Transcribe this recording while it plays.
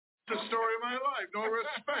The story of my life. No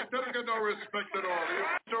respect. I don't get no respect at all.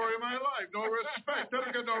 The story of my life. No respect. I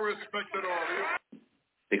don't get no respect at all.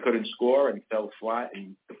 They couldn't score and fell flat,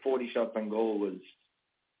 and the 40 shots on goal was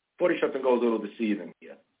a little deceiving.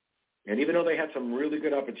 Yeah. And even though they had some really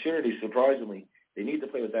good opportunities, surprisingly, they need to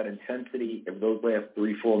play with that intensity. If those last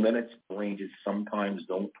 3-4 minutes, the Rangers sometimes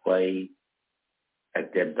don't play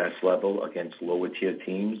at their best level against lower tier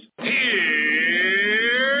teams.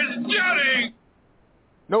 Here's Johnny!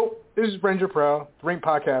 Nope, this is Ranger Proud, the Rink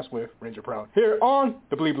podcast with Ranger Proud, here on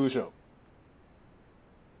the Bleed Blue Show.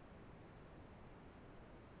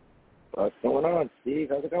 What's going on, Steve?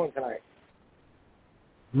 How's it going tonight?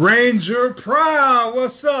 Ranger Proud,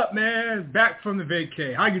 what's up, man? Back from the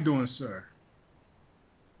vacay. How you doing, sir?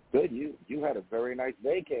 Good. You had a very nice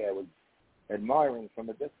vacay. I was admiring from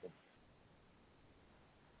a distance.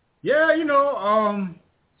 Yeah,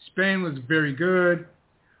 Spain was very good.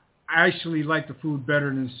 I actually like the food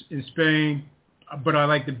better in Spain, but I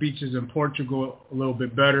like the beaches in Portugal a little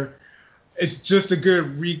bit better. It's just a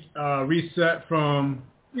good reset from,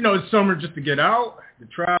 the summer just to get out, to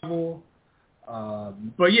travel.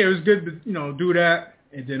 But yeah, it was good to, do that.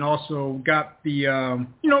 And then also got the,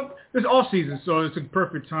 it's Offseason, so it's a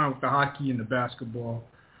perfect time with the hockey and the basketball.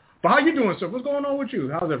 But how you doing, sir? What's going on with you?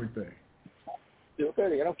 How's everything? Still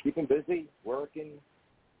good, keeping busy, working,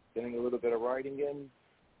 getting a little bit of writing in,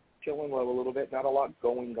 chilling a little bit, not a lot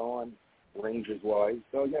going on Rangers-wise.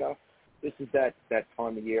 So, this is that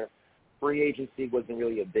time of year. Free agency wasn't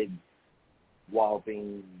really a big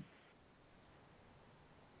walloping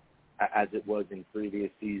as it was in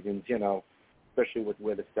previous seasons, especially with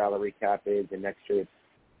where the salary cap is, and next year it's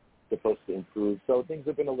supposed to improve. So things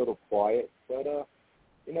have been a little quiet, but,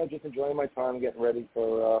 just enjoying my time, getting ready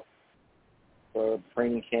for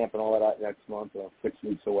training camp and all of that next month, 6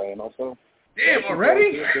 weeks away, and also... Damn,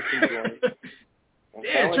 already?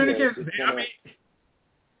 Yeah, training camp,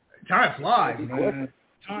 time flies, man.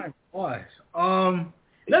 Time flies.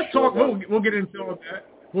 Let's talk, we'll get into all that.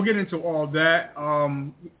 We'll get into all that,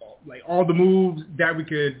 like all the moves that we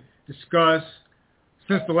could discuss.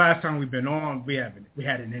 Since the last time we've been on, we had an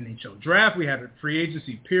NHL draft, we had a free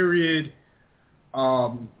agency period,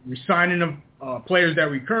 resigning of players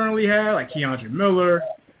that we currently have, like Keandre Miller,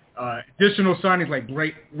 additional signings like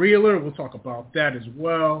Blake Wheeler. We'll talk about that as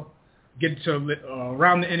well. Get to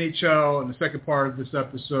around the NHL in the second part of this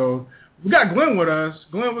episode. We got Glenn with us.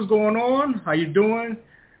 Glenn, what's going on? How you doing?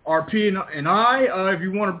 RP and I, if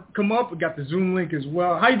you want to come up, we got the Zoom link as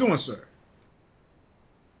well. How you doing, sir?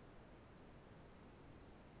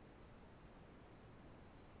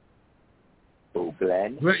 Oh,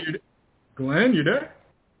 Glenn. Glenn, you there?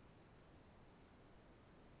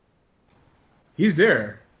 He's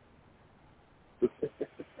there.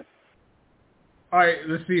 All right,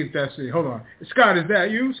 let's see if that's it. Hold on. Scott, is that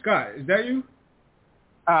you? Scott, is that you?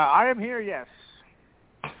 I am here, yes.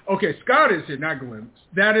 Okay, Scott is here, not Glenn.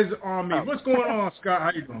 That is on me. What's going on, Scott?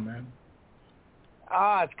 How you doing, man?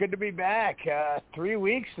 It's good to be back. 3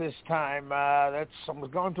 weeks this time. I was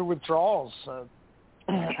going through withdrawals.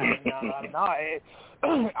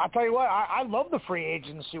 I'll tell you what, I love the free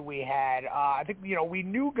agency we had. I think, we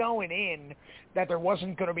knew going in that there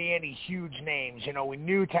wasn't going to be any huge names. We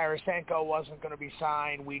knew Tarasenko wasn't going to be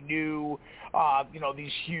signed. We knew,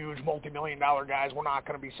 these huge multi-million-dollar guys were not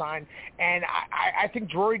going to be signed. And I think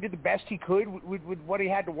Drury did the best he could with what he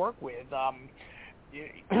had to work with.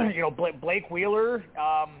 Blake Wheeler,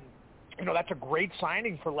 that's a great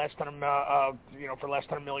signing for less than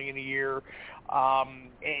 $1 million a year. And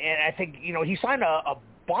I think, he signed a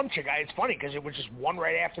bunch of guys. It's funny because it was just one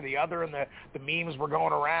right after the other, and the memes were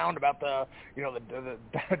going around about the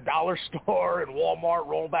dollar store and Walmart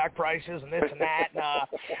rollback prices and this and that. And,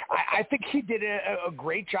 I think he did a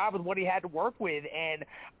great job with what he had to work with, and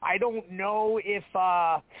I don't know if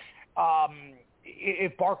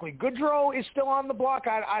Barclay Goodrow is still on the block.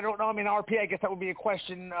 I don't know. I mean, RP, I guess that would be a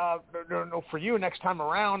question for you next time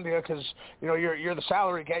around, because you're the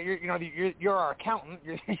salary guy. You're our accountant.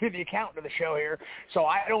 You're the accountant of the show here. So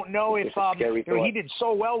I don't know if he did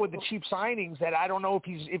so well with the cheap signings that I don't know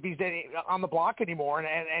if he's on the block anymore.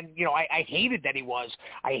 And I hated that he was.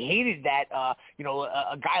 I hated that a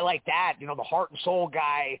guy like that, the heart and soul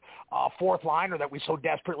guy, fourth liner that we so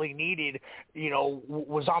desperately needed,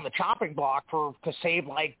 was on the chopping block to save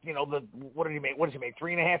what did he make? What does he make?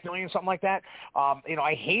 $3.5 million, something like that.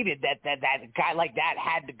 I hated that guy like that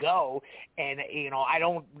had to go, and I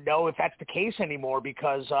don't know if that's the case anymore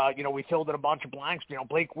because we filled in a bunch of blanks.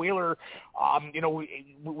 Blake Wheeler,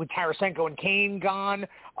 with Tarasenko and Kane gone.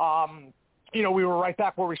 we were right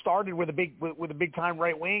back where we started with a big time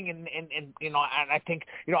right wing, and I think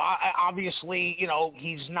obviously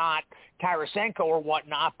he's not Tarasenko or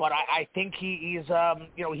whatnot, but I think he's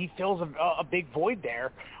he fills a big void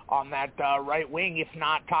there on that right wing. If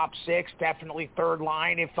not top six, definitely third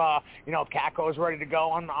line. If Kakko is ready to go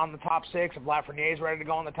on the top six, if Lafreniere is ready to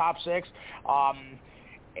go on the top six.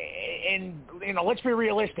 And let's be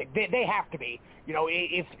realistic. They have to be.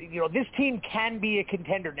 If this team can be a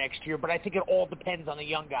contender next year, but I think it all depends on the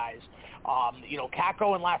young guys.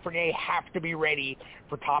 Kakko and Lafreniere have to be ready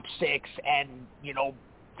for top six, and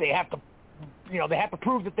they have to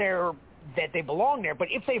prove that they belong there. But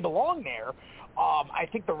if they belong there, I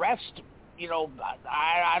think the rest,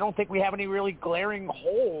 I don't think we have any really glaring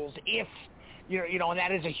holes. If and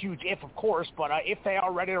that is a huge if, of course, but if they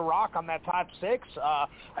are ready to rock on that top six,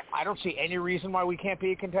 I don't see any reason why we can't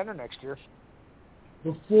be a contender next year.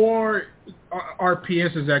 Before RP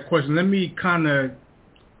answers that question, let me kind of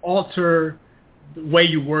alter the way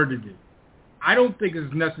you worded it. I don't think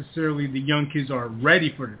it's necessarily the young kids are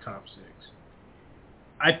ready for the top six.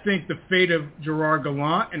 I think the fate of Gerard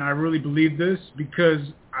Gallant, and I really believe this because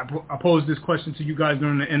I posed this question to you guys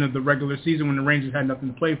during the end of the regular season when the Rangers had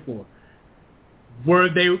nothing to play for.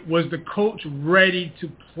 Was the coach ready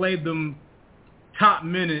to play them top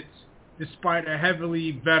minutes despite a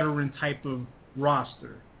heavily veteran type of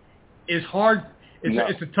roster? It's hard.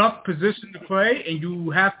 It's a tough position to play, and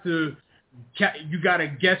you got to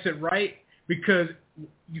guess it right because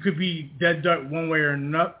you could be dead duck one way or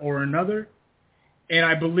another. And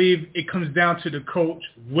I believe it comes down to the coach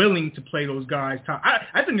willing to play those guys top.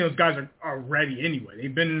 I think those guys are ready anyway.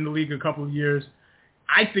 They've been in the league a couple of years.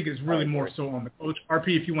 I think it's really more so on the coach.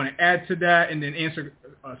 RP, if you want to add to that and then answer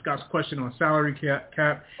Scott's question on salary cap.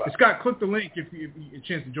 Scott, click the link if you get a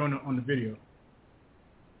chance to join on the video.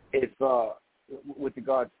 It's with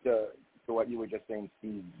regards to what you were just saying,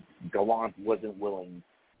 Steve, Gallant wasn't willing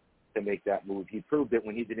to make that move. He proved it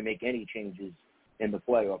when he didn't make any changes in the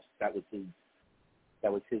playoffs. That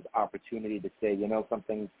was his opportunity to say,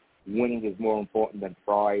 something, winning is more important than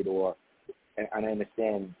pride, and I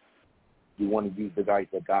understand you want to use the guys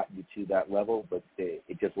that got you to that level, but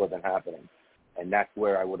it just wasn't happening. And that's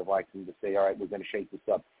where I would have liked him to say, all right, we're going to shake this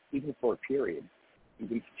up, even for a period,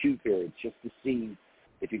 even for 2 periods, just to see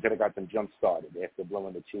if you could have got them jump-started after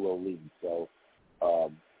blowing the 2-0 lead. So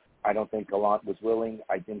I don't think Gallant was willing.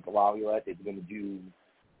 I think Laviolette is going to do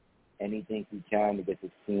anything he can to get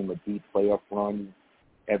this team a deep playoff run.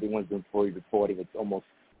 Everyone's been fully reporting it's almost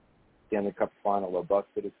Stanley Cup final or bust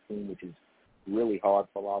for this team, which is really hard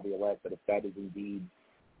for Laviolette. But if that is indeed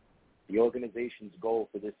the organization's goal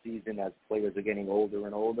for this season as players are getting older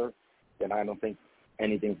and older, then I don't think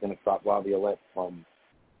anything's going to stop Laviolette from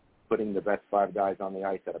putting the best 5 guys on the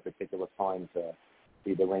ice at a particular time to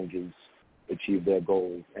see the Rangers achieve their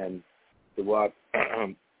goals. And to what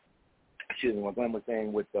Glenn was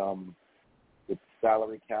saying with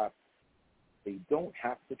salary cap, they don't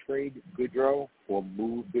have to trade Goodrow or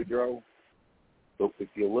move Goodrow. So if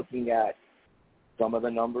you're looking at some of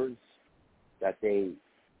the numbers that they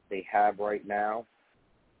have right now,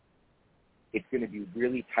 it's going to be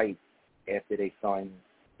really tight after they sign,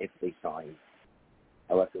 if they sign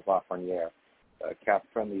Alexis Lafreniere. Cap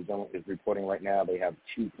Friendly is reporting right now they have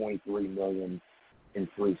 $2.3 million in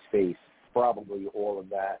free space. Probably all of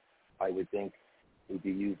that, I would think, would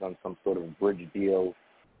be used on some sort of bridge deal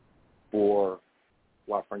for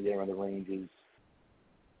Lafreniere and the Rangers.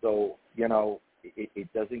 So,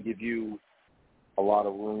 it doesn't give you a lot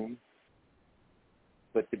of room.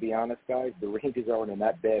 But to be honest, guys, the Rangers aren't in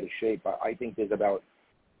that bad a shape. I think there's about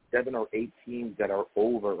 7 or 8 teams that are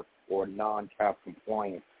over or non-cap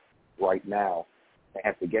compliant right now. They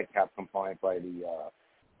have to get cap compliant by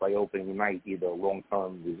opening night, either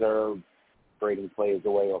long-term reserve, trading players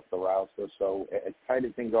away off the roster. So as tight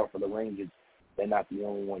as things are for the Rangers, they're not the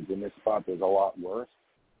only ones in this spot. There's a lot worse.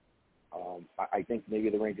 I think maybe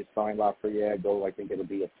the Rangers sign Lafreniere, though I think it'll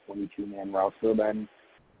be a 22-man roster then,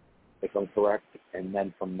 if I'm correct. And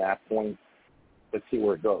then from that point, let's see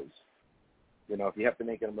where it goes. If you have to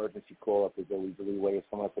make an emergency call-up, there's always a leeway. If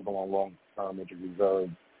someone has to go on long-term injured reserve,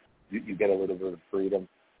 you get a little bit of freedom.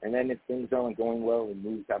 And then if things aren't going well and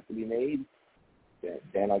moves have to be made,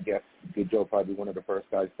 then I guess Goodrow probably one of the first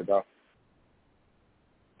guys to go.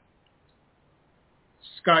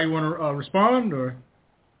 Scott, you want to respond, or?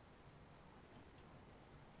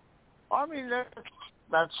 I mean,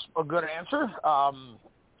 that's a good answer.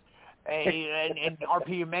 And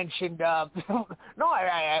RP, you mentioned no,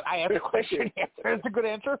 I have the question answer. It's a good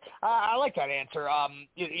answer. I like that answer.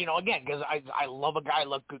 Again, because I love a guy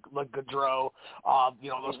like Gaudreau.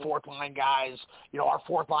 Those fourth line guys. Our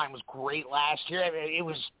fourth line was great last year. It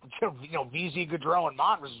was VZ, Gaudreau, and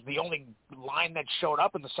Mott was the only line that showed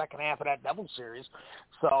up in the second half of that Devils series.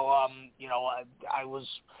 So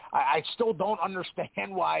I still don't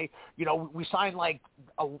understand why we signed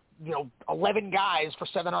 11 guys for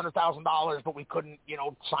 $700,000, but we couldn't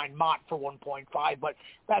sign Mott for 1.5. But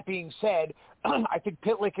that being said, I think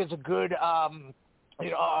Pitlick is a good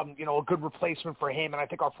a good replacement for him, and I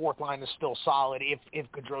think our fourth line is still solid if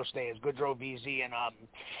Gaudreau stays. Gaudreau, VZ, and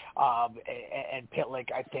Pitlick,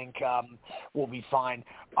 I think, will be fine.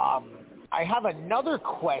 I have another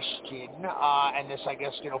question, and this, I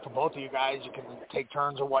guess, for both of you guys, you can take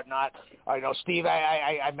turns or whatnot. Steve,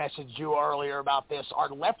 I messaged you earlier about this. Our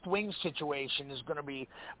left wing situation is going to be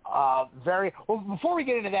very – well, before we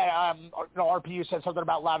get into that, RPU said something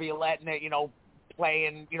about Laviolette and that,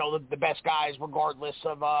 playing, the best guys regardless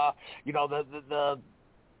of, the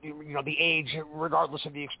age, regardless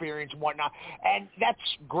of the experience and whatnot. And that's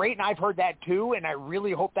great, and I've heard that too, and I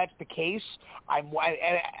really hope that's the case. I'm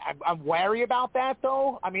wary about that,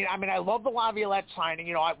 though. I mean, I love the Laviolette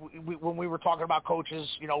signing. When we were talking about coaches,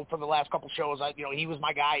 for the last couple shows, he was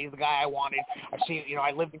my guy. He's the guy I wanted. I've seen,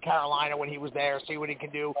 I lived in Carolina when he was there. See what he can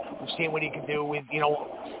do. We've seen what he can do with,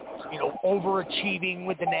 overachieving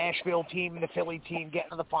with the Nashville team and the Philly team,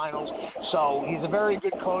 getting to the finals. So he's a very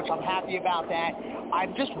good coach. I'm happy about that.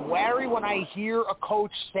 I'm just wary when I hear a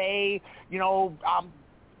coach say,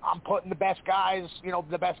 I'm putting the best guys,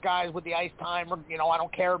 with the ice time. Or, I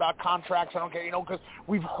don't care about contracts. I don't care, because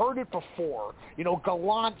we've heard it before.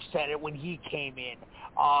 Gallant said it when he came in.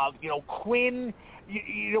 Quinn,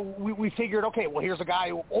 we figured, okay, well, here's a guy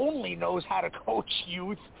who only knows how to coach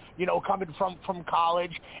youth, coming from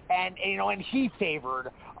college, and he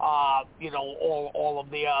favored, all of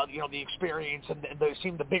the, the experience, and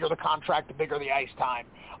the bigger the contract, the bigger the ice time.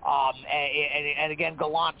 And again,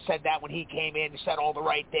 Gallant said that when he came in, said all the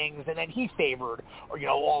right things, and then he favored,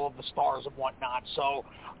 all of the stars and whatnot. So,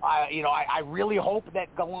 I really hope that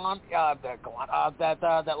that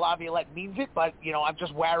Laviolette means it, but, I'm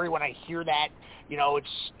just wary when I hear that,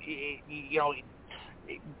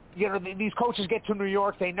 these coaches get to New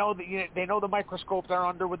York. They know the microscope they're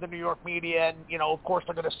under with the New York media, and of course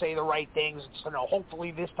they're going to say the right things. So,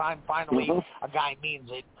 hopefully this time, finally, a guy means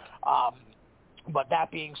it. But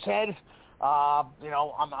that being said,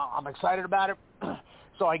 I'm excited about it.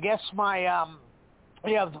 So I guess my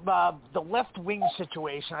the left wing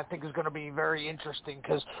situation I think is going to be very interesting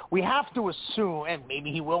because we have to assume, and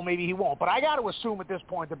maybe he will, maybe he won't, but I got to assume at this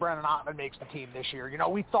point that Brennan Ottman makes the team this year.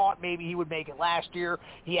 We thought maybe he would make it last year.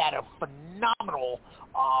 He had a phenomenal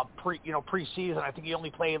preseason. I think he only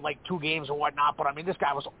played like 2 games and whatnot, but I mean this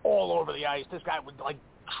guy was all over the ice. This guy was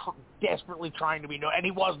desperately trying to be and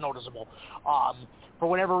he was noticeable. For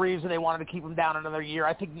whatever reason, they wanted to keep him down another year.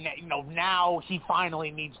 I think now he finally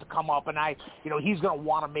needs to come up, and he's going to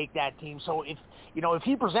want to make that team. So if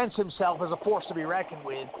he presents himself as a force to be reckoned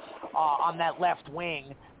with on that left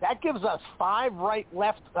wing, that gives us 5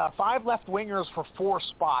 left wingers for 4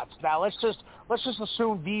 spots. Now let's just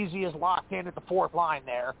assume VZ is locked in at the 4th line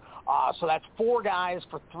there. So that's 4 guys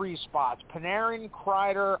for 3 spots: Panarin,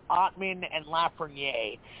 Kreider, Ottman, and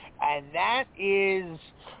Lafreniere, and that is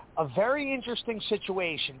a very interesting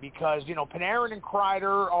situation because, Panarin and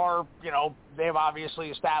Kreider are, they've obviously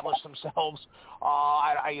established themselves.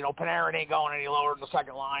 Panarin ain't going any lower than the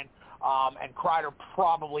second line, and Kreider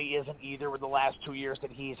probably isn't either with the last 2 years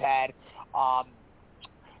that he's had.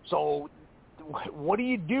 So what do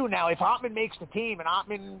you do now if Ottman makes the team and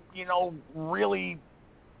Ottman, really,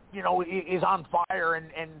 is on fire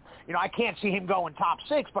and I can't see him going top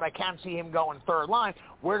 6, but I can see him going 3rd line.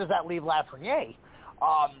 Where does that leave Lafreniere?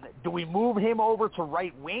 Do we move him over to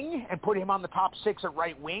right wing and put him on the top 6 at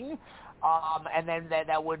right wing? And then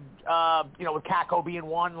that would, with Kakko being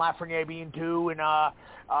 1, Lafreniere being 2, and,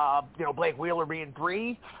 Blake Wheeler being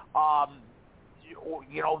 3. I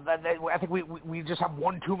think we just have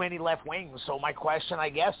one too many left wings. So my question, I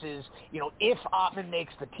guess, is, if Ottman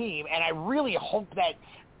makes the team, and I really hope that,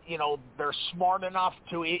 they're smart enough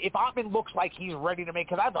to, if Ottman looks like he's ready to make,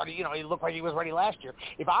 because I thought, he looked like he was ready last year.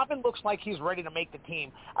 If Ottman looks like he's ready to make the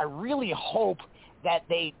team, I really hope that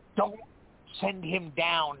they don't send him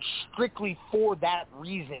down strictly for that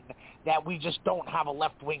reason, that we just don't have a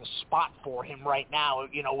left wing spot for him right now,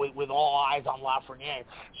 with all eyes on Lafreniere.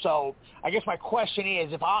 So I guess my question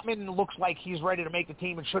is, if Ottman looks like he's ready to make the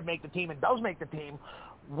team and should make the team and does make the team,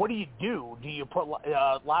 what do you do? Do you put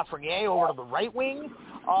Lafreniere over to the right wing,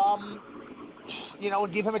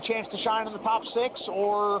 and give him a chance to shine in the top six,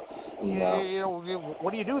 or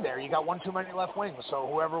what do you do there? You got one too many left wings, so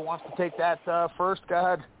whoever wants to take that first, go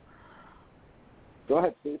ahead. Go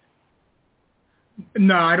ahead, Steve.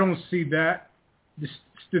 No, I don't see that.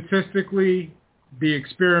 Statistically, the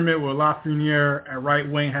experiment with Lafreniere at right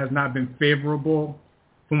wing has not been favorable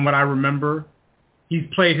from what I remember. He's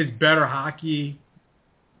played his better hockey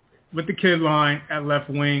with the kid line at left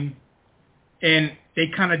wing, and they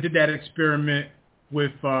kind of did that experiment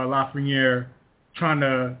with Lafreniere, trying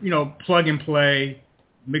to, plug and play,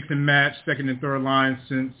 mix and match second and third line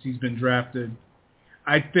since he's been drafted.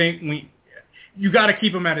 I think you got to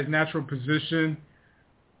keep him at his natural position.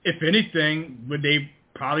 If anything, would they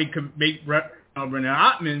probably could make Brennan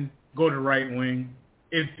Ottman go to right wing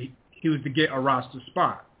if he was to get a roster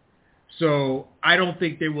spot. So I don't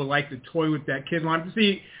think they would like to toy with that kid line.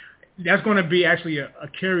 See, that's going to be actually a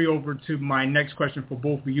carryover to my next question for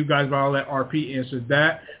both of you guys, but I'll let RP answer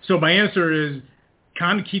that. So my answer is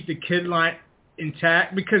kind of keep the kid line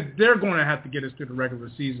intact, because they're going to have to get us through the regular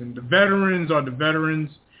season. The veterans are the veterans.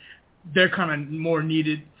 They're kind of more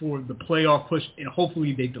needed for the playoff push, and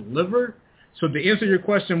hopefully they deliver. So to answer your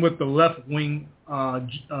question with the left wing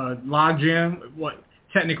logjam,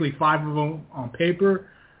 technically 5 of them on paper,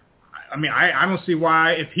 I mean, I don't see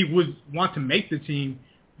why, if he would want to make the team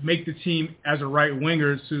as a right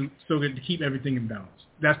winger so that to keep everything in balance.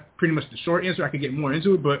 That's pretty much the short answer. I could get more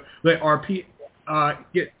into it, but let RP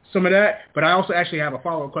get some of that. But I also actually have a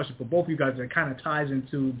follow-up question for both of you guys that kind of ties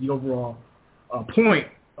into the overall point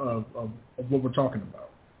of what we're talking about.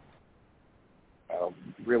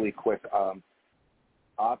 Really quick,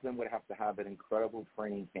 Ottman would have to have an incredible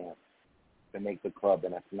training camp to make the club,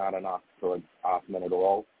 and that's not enough for Ottman at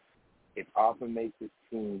all. If Ottman makes his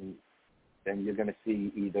team, then you're going to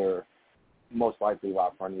see either, most likely,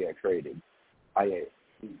 Lafreniere traded.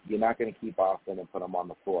 You're not going to keep Ottman and put him on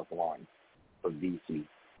the fourth line for VC.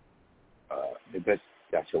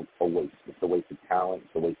 That's a waste. It's a waste of talent.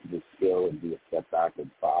 It's a waste of his skill. It'd be a step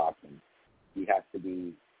backwards for Ottman. He has to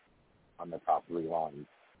be on the top 3 lines.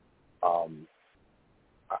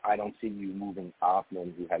 I don't see you moving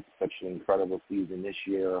Ottman, who had such an incredible season this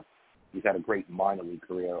year. He's had a great minor league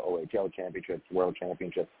career, OHL championships, world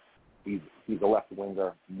championships. He's a left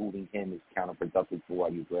winger. Moving him is counterproductive for why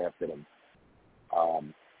you drafted him.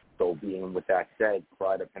 So being with that said,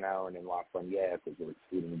 Kreider, Panarin, and Lafreniere, because we're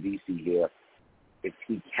excluding VC here, if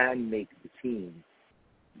he can make the team,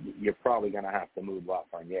 you're probably going to have to move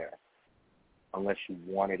Lafreniere, unless you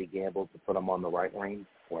wanted to gamble to put him on the right wing.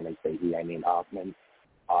 When I say he, I mean Ottman.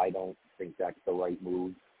 I don't think that's the right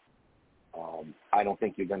move. I don't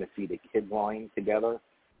think you're going to see the kid line together.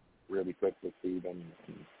 Really quick with Steve, and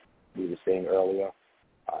we were saying earlier,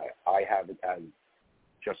 I have it as,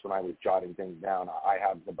 just when I was jotting things down, I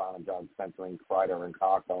have the bottom dog centering Kreider and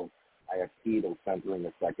Kakko. I have Keto centering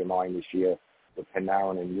the second line this year with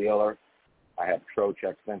Panarin and Wheeler. I have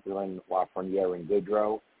Trocheck centering Lafreniere and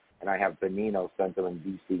Goodrow. And I have Bonino centering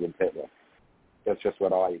DC and Pitlick. That's just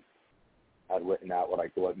what I had written out, what I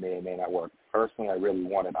thought may or may not work. Personally, I really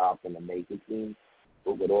wanted Ottman to make the team,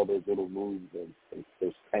 but with all those little moves,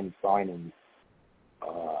 there's 10 signings.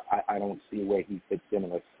 I don't see where he fits in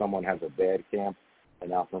unless someone has a bad camp,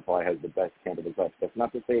 and Ottman probably has the best camp of his life. That's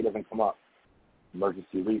not to say it doesn't come up.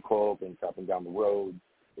 Emergency recall, things up and down the road.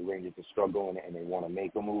 The Rangers are struggling, and they want to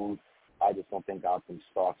make a move. I just don't think Ottman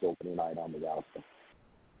starts opening night on the roster.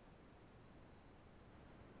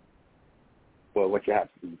 Well, what you have,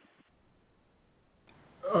 Steve?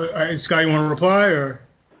 Scott, you want to reply, or?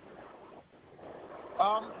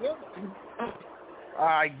 Yeah.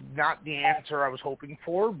 Not the answer I was hoping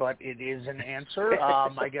for, but it is an answer.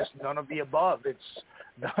 I guess none of the above. It's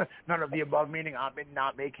none of the above, meaning I'm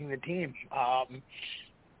not making the team.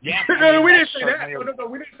 Yeah. No, we didn't say that. No,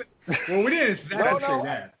 we didn't say. Well, we didn't say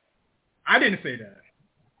that. I didn't say that.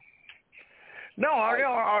 No,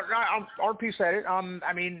 RP said it.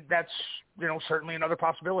 I mean, that's certainly another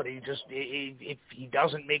possibility. Just if he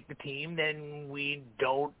doesn't make the team, then we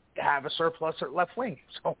don't have a surplus at left wing.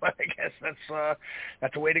 So I guess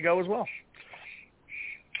that's a way to go as well.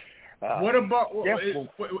 What about?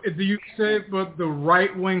 Do you say about the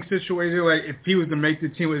right wing situation? Like, if he was to make the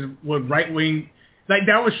team, would right wing? Like,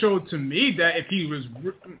 that would show to me that if he was,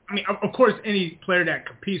 I mean, of course, any player that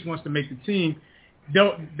competes wants to make the team.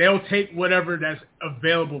 they'll take whatever that's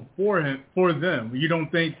available for them. You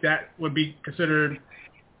don't think that would be considered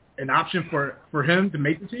an option for him to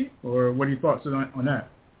make the team, or what are your thoughts on that?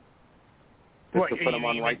 Just to put him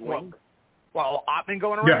on right wing. Well, Ottman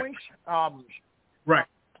going to right wings. Right.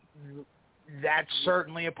 That's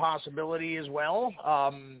certainly a possibility as well.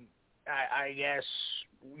 I guess,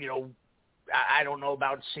 I don't know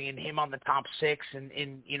about seeing him on the top six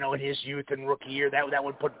in his youth and rookie year. That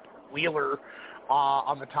would put Wheeler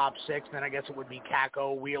on the top six. Then I guess it would be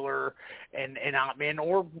Kako, Wheeler, and Ottman.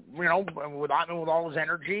 Or, with Ottman with all his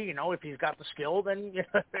energy, if he's got the skill, then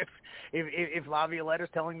if Laviolette is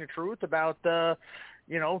telling the truth about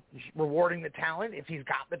rewarding the talent. If he's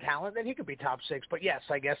got the talent, then he could be top six. But yes,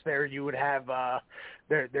 I guess there you would have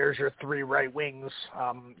there's your three right wings,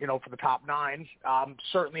 for the top nine.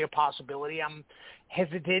 Certainly a possibility. I'm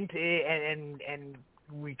hesitant, and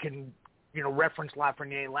we can reference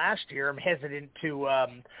Lafreniere last year. I'm hesitant to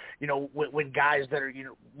when guys that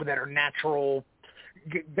are natural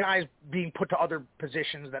guys being put to other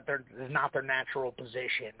positions that is not their natural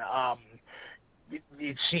position.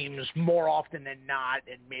 It seems more often than not,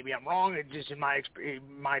 and maybe I'm wrong, it just in my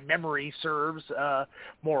memory serves,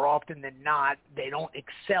 more often than not, they don't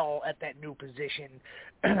excel at that new position.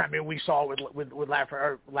 I mean, we saw with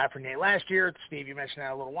Lafreniere last year. Steve, you mentioned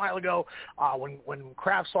that a little while ago. When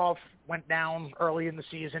Kravtsov went down early in the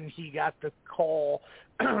season, he got the call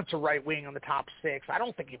to right wing on the top six. I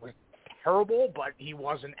don't think he was terrible, but he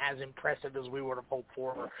wasn't as impressive as we would have hoped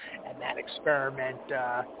for, and that experiment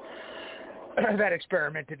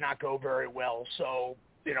did not go very well. So,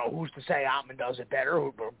 who's to say Ottman does it better?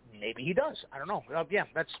 Or maybe he does. I don't know. Yeah,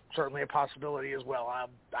 that's certainly a possibility as well.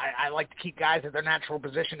 I like to keep guys at their natural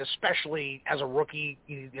position, especially as a rookie.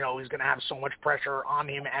 He's going to have so much pressure on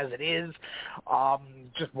him as it is,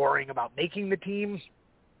 just worrying about making the team.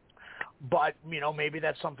 But, maybe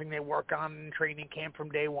that's something they work on in training camp from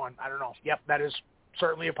day one. I don't know. Yep, that is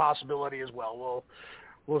certainly a possibility as well.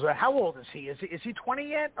 How old is he? Is he 20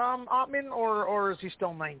 yet, Ottman, or is he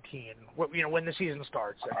still 19? When the season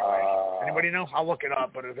starts. Anyway, anybody know? I'll look it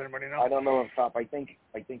up. But does anybody know? I don't know off top. I think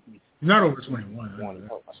he's not over 21.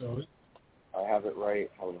 So I have it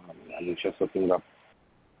right. Hold on, I was just looking up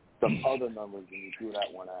some other numbers, and you threw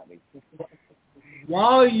that one at me.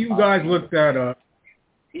 While you guys look that up,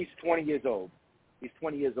 he's 20 years old. He's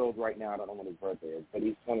 20 years old right now. I don't know when his birthday is, but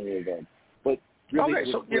he's 20 years old. But really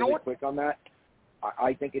quick on that.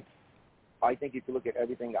 I think if you look at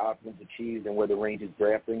everything Ottman's achieved and where the Rangers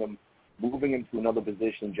drafting him, moving him to another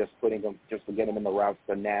position, just to get him in the routes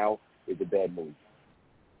for now is a bad move.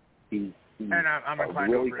 He's a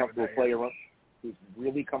really comfortable player. He's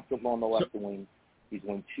really comfortable on the left wing. He's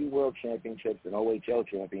won 2 World Championships, an OHL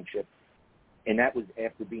championship, and that was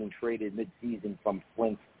after being traded mid-season from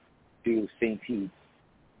Flint to St. Pete,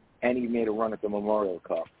 and he made a run at the Memorial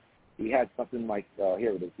Cup. He had something like,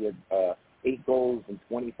 here it is, he had 8 goals and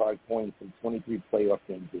 25 points in 23 playoff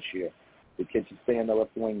games this year. The kid should stay on the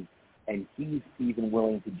left wing, and he's even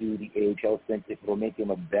willing to do the AHL stint if it will make him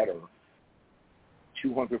a better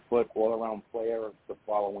 200-foot all-around player the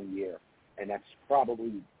following year. And that's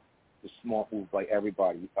probably the smart move by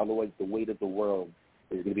everybody. Otherwise, the weight of the world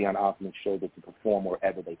is going to be on Ottman's shoulder to perform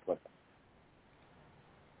wherever they put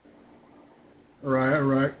him. All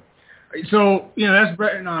right. So, that's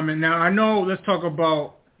Brett Ottman. Now, I know, let's talk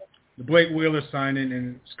about the Blake Wheeler signing,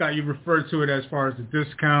 and Scott, you referred to it as far as the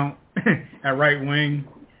discount at right wing,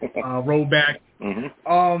 rollback.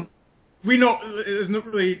 Mm-hmm. We know there's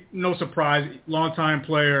really no surprise. Longtime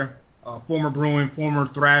player, former Bruin, former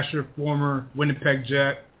Thrasher, former Winnipeg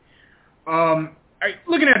Jet.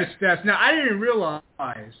 Looking at his stats now, I didn't realize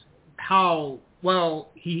how well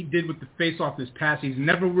he did with the face-off this past season.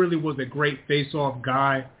 Never really was a great face-off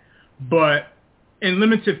guy, but in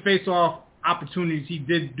limited face-off opportunities, he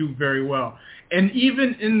did do very well. And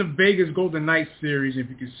even in the Vegas Golden Knights series, if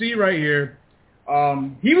you can see right here,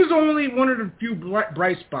 he was only one of the few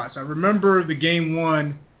bright spots. I remember the game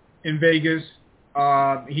 1 in Vegas.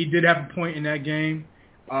 He did have a point in that game.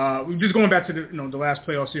 We're just going back to the last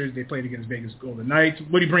playoff series they played against Vegas Golden Knights,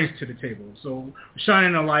 what he brings to the table. So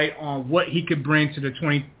shining a light on what he could bring to the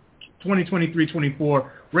 2023-24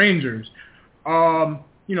 Rangers.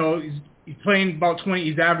 He's playing about 20.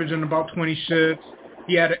 He's averaging about 20 shifts.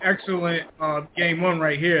 He had an excellent game 1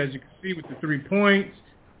 right here, as you can see, with the 3 points.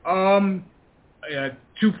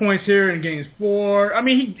 2 points here in games 4. I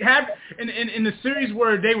mean, he had in the series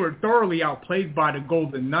where they were thoroughly outplayed by the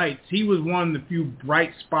Golden Knights, he was one of the few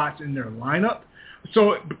bright spots in their lineup.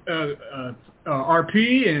 So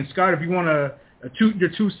RP and Scott, if you want to your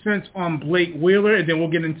 2 cents on Blake Wheeler, and then we'll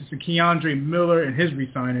get into Keandre Miller and his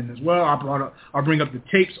re-signing as well. I'll bring up the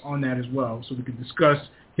tapes on that as well, so we can discuss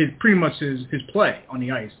his play on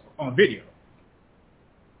the ice on video.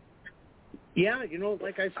 Yeah,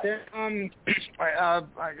 like I said, on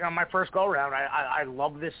my first go-around, I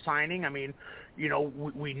love this signing. I mean,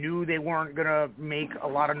 we knew they weren't going to make a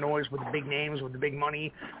lot of noise with the big names, with the big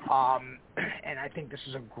money, and I think this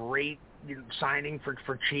is a great signing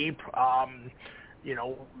for cheap. An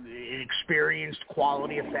experienced,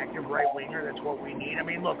 quality, effective right winger. That's what we need. I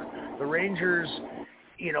mean, look, the Rangers,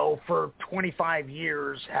 for 25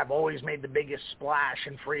 years have always made the biggest splash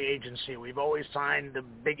in free agency. We've always signed the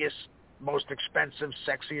biggest, most expensive,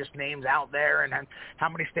 sexiest names out there, and how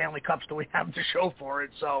many Stanley Cups do we have to show for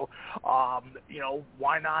it? So,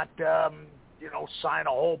 why not, sign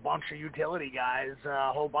a whole bunch of utility guys,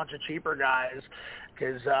 a whole bunch of cheaper guys,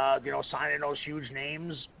 because, signing those huge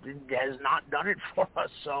names has not done it for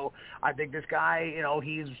us. So I think this guy,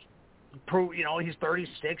 he's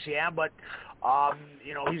 36, yeah, but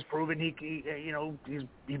he's proven he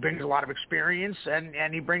brings a lot of experience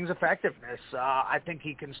and he brings effectiveness. I think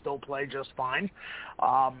he can still play just fine.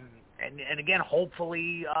 And again,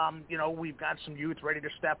 hopefully, we've got some youth ready to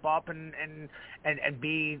step up and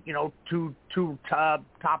be, two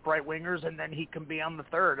top right wingers, and then he can be on the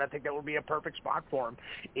third. I think that would be a perfect spot for him.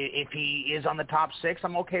 If he is on the top 6,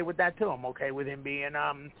 I'm okay with that too. I'm okay with him being,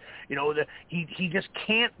 he just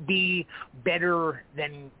can't be better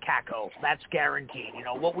than Kakko. That's guaranteed.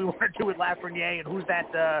 What we want to do with Lafreniere, and who's that?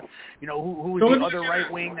 Who's the other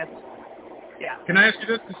right wing? That's yeah. Can I ask you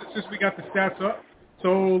this? Since we got the stats up.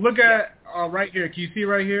 So look at right here. Can you see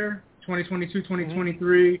right here? 2022,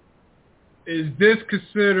 2023. Is this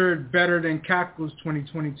considered better than Kakko's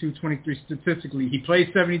 2022, 23 statistically? He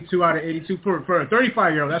played 72 out of 82 for a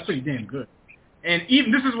 35-year-old. That's pretty damn good. And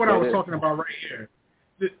even this is what I was talking about right here.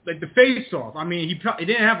 The face-off. I mean, he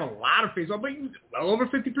didn't have a lot of face-off, but he was well over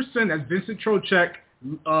 50%. That's Vincent Trocheck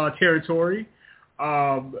territory.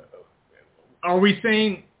 Are we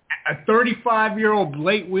saying a 35-year-old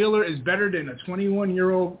Blake Wheeler is better than a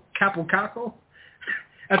 21-year-old Kakko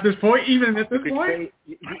at this point? Even at this point,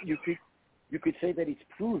 you could say that he's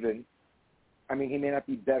proven. I mean, he may not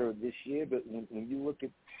be better this year, but when you look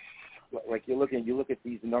at you look at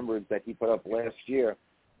these numbers that he put up last year,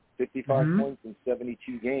 55 points in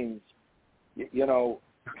 72 games.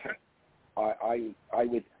 I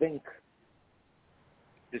would think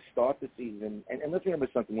to start the season, and let's remember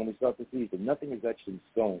something, when we start the season, nothing is etched in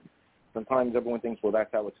stone. Sometimes everyone thinks, well,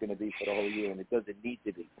 that's how it's going to be for the whole year, and it doesn't need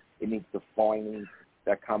to be. It needs defining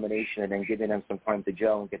that combination and then giving them some time to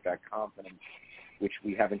gel and get that confidence, which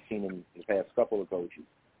we haven't seen in the past couple of coaches.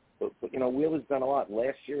 But Wheeler's done a lot.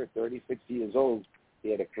 Last year, at 36 years old,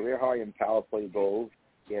 he had a career high in power play goals.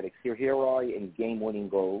 He had a career high in game-winning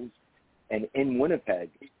goals. And in Winnipeg,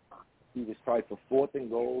 he was tied for 4th in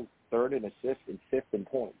goals, 3rd in assists, and 5th in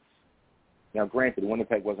points. Now, granted,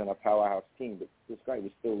 Winnipeg wasn't a powerhouse team, but this guy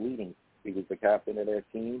was still leading. He was the captain of their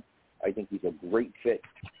team. I think he's a great fit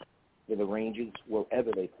for the Rangers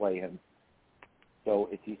wherever they play him. So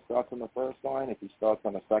if he starts on the first line, if he starts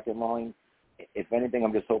on the second line, if anything,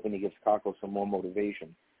 I'm just hoping he gives Kakko some more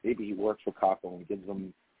motivation. Maybe he works for Kakko and gives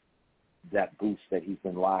him that boost that he's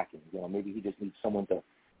been lacking. Maybe he just needs someone to,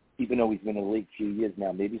 even though he's been in the league a few years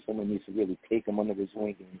now, maybe someone needs to really take him under his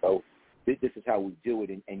wing and go, this is how we do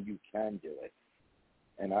it, and you can do it.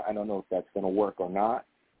 And I don't know if that's going to work or not,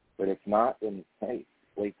 but if not, then, hey,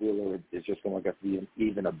 Blake Wheeler is just going to be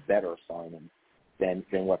even a better signing than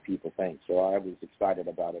what people think. So I was excited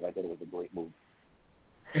about it. I thought it was a great move.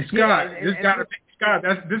 And Scott,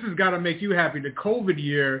 this has got to make you happy. The COVID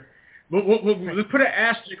year, let's put an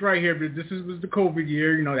asterisk right here, but this was the COVID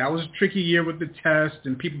year. That was a tricky year with the test,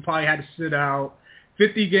 and people probably had to sit out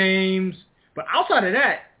 50 games. But outside of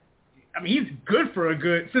that, I mean, he's good for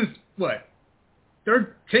since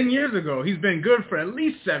 10 years ago, he's been good for at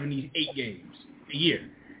least 78 games a year.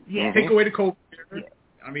 Yeah. Take away the COVID year.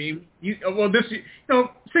 I mean,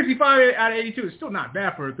 65 out of 82 is still not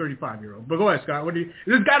bad for a 35-year-old. But go ahead, Scott.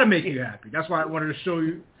 This got to make you happy. That's why I wanted to show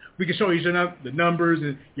you. We can show you the numbers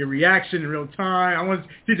and your reaction in real time. I want to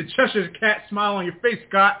see the Cheshire Cat smile on your face,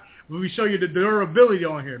 Scott, when we show you the durability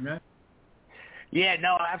on here, man. Yeah,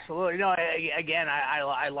 no, absolutely. No, again,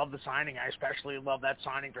 I love the signing. I especially love that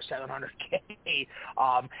signing for $700K.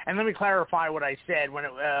 And let me clarify what I said what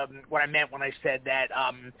I meant when I said that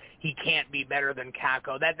he can't be better than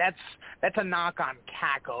Kakko. That's a knock on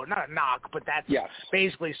Kakko. Not a knock, but that's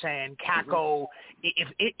basically saying Kakko.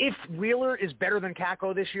 If Wheeler is better than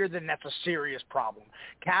Kakko this year, then that's a serious problem.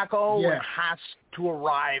 Kakko to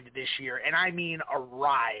arrive this year, and I mean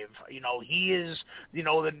arrive. He is,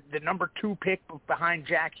 the number 2 pick behind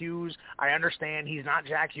Jack Hughes. I understand he's not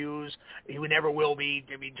Jack Hughes. He never will be.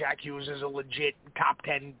 I mean, Jack Hughes is a legit top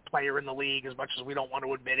 10 player in the league, as much as we don't want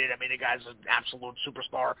to admit it. I mean, the guy's an absolute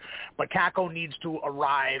superstar. But Kakko needs to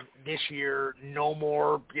arrive this year. No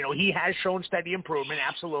more. He has shown steady improvement.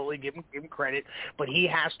 Absolutely, give him credit. But he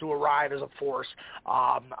has to arrive as a force.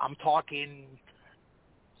 I'm talking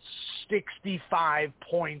 65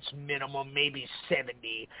 points minimum, maybe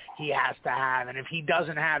 70 he has to have. And if he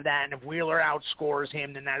doesn't have that, and if Wheeler outscores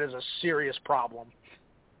him, then that is a serious problem.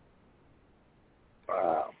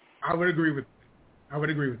 I would agree with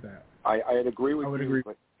that. I'd agree with you,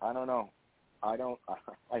 but I don't know. I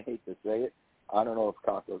hate to say it. I don't know if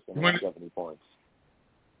Kakko's going to have 70 points.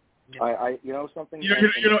 Yeah. Something.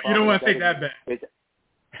 You don't want to take that bet. You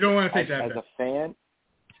don't want to take that bet.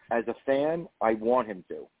 As a fan, I want him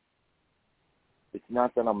to. It's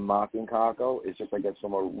not that I'm knocking Kakko. It's just I guess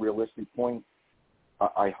from a realistic point,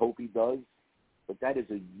 I hope he does. But that is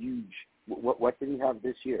a huge. What did he have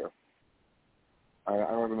this year? I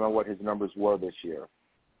don't remember what his numbers were this year,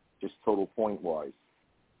 just total point wise.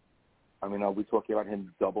 I mean, are we talking about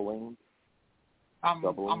him doubling? I'm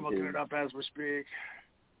looking it up as we speak.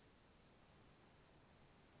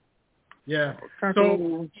 Yeah.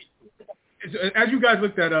 So, as you guys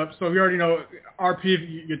looked that up, so we already know,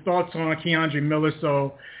 RP, your thoughts on Keandre Miller.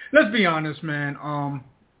 So, let's be honest, man.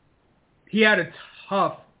 He had a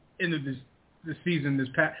tough end of this season, this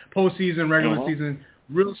postseason, regular season,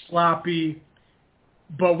 real sloppy.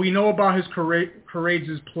 But we know about his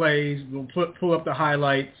courageous plays. We'll pull up the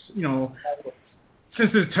highlights,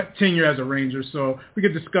 since his tenure as a Ranger. So we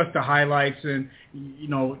could discuss the highlights and,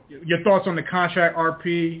 your thoughts on the contract,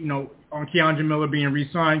 RP, on Keandre Miller being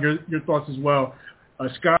re-signed, your thoughts as well,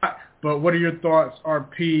 Scott. But what are your thoughts,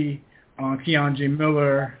 RP, on Keandre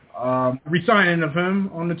Miller, re-signing of him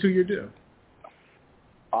on the 2-year deal?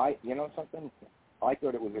 Something? I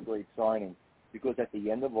thought it was a great signing. Because at the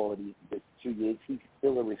end of all of these 2 years, he's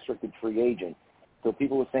still a restricted free agent. So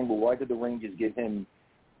people were saying, well, why did the Rangers give him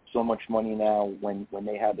so much money now when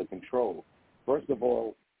they had the control? First of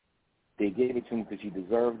all, they gave it to him because he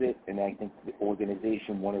deserved it, and I think the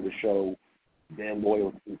organization wanted to show their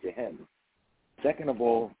loyalty to him. Second of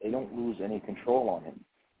all, they don't lose any control on him.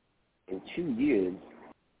 In 2 years,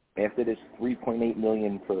 after this $3.8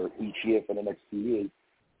 million for each year for the next 2 years,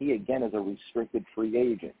 he again is a restricted free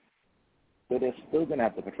agent. So they're still going to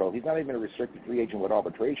have to control. He's not even a restricted free agent with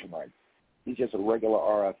arbitration rights. He's just a regular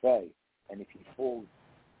RFA. And if he falls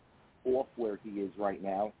off where he is right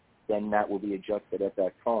now, then that will be adjusted at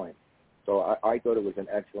that time. So I thought it was an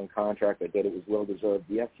excellent contract. I thought it was well-deserved.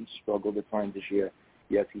 Yes, he struggled at times this year.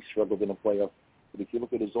 Yes, he struggled in the playoffs. But if you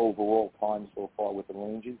look at his overall time so far with the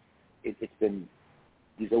Rangers,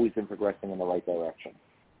 he's always been progressing in the right direction.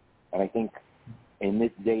 And I think in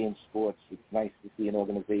this day in sports, it's nice to see an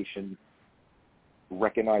organization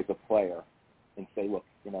recognize a player and say, look,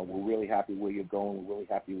 we're really happy where you're going. We're really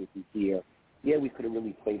happy with you here. Yeah, we could have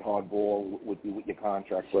really played hardball with your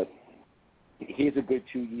contract, but here's a good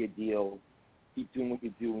 2-year deal. Keep doing what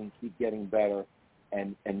you're doing. Keep getting better.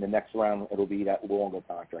 And the next round, it'll be that longer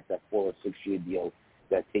contract, that 4 or 6 year deal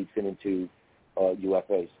that takes it into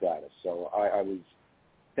UFA status. So I was,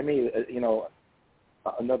 to me,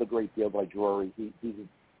 another great deal by Drury.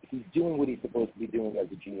 He's doing what he's supposed to be doing as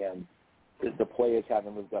a GM. The players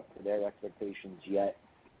haven't lived up to their expectations yet.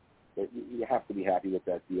 But you have to be happy with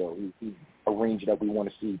that deal. He's a Ranger that we want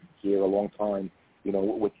to see here a long time,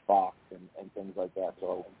 with Fox and things like that.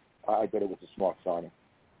 So I thought it was a smart signing.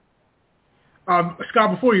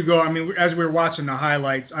 Scott, before you go, as we were watching the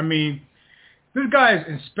highlights, this guy is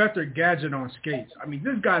Inspector Gadget on skates.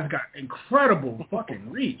 This guy's got incredible fucking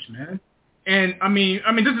reach, man. And,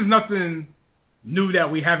 this is nothing new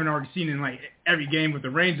that we haven't already seen in, every game with the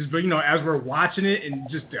Rangers. But, as we're watching it and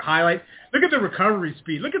just the highlights, look at the recovery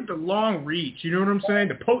speed. Look at the long reach. You know what I'm saying?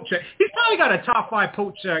 The poke check. He's probably got a top 5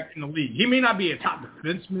 poke check in the league. He may not be a top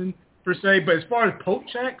defenseman, per se, but as far as poke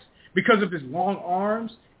checks, because of his long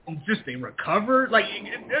arms and just they recover,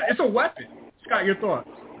 it's a weapon. Scott, your thoughts?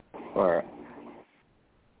 All right.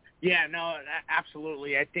 Yeah, no,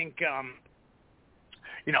 absolutely. I think, I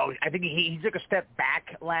think he took a step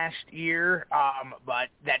back last yeir, but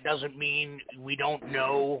that doesn't mean we don't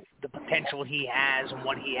know the potential he has and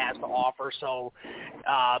what he has to offer. So,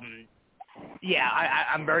 I'm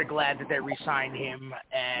very glad that they re-signed him,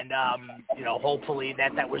 and hopefully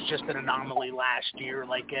that was just an anomaly last year.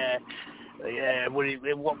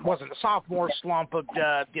 It wasn't a sophomore slump, but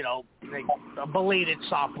a belated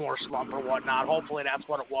sophomore slump or whatnot. Hopefully that's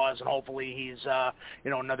what it was, and hopefully he's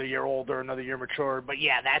another year older, another year matured. But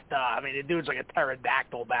yeah, the dude's like a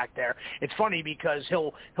pterodactyl back there. It's funny because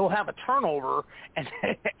he'll have a turnover,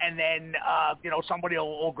 and then somebody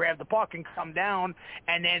will grab the puck and come down,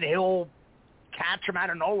 and then he'll catch him out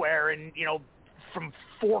of nowhere, and from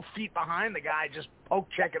 4 feet behind the guy, just poke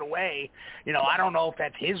check it away. I don't know if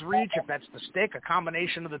that's his reach, if that's the stick, a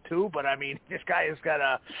combination of the two, but I mean, this guy has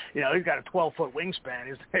got he's got a 12-foot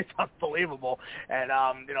wingspan. It's unbelievable. And,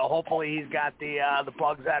 hopefully he's got the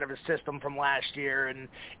bugs out of his system from last year. And,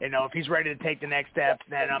 if he's ready to take the next step,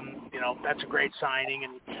 then, that's a great signing.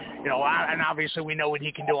 And, and obviously we know what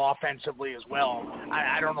he can do offensively as well.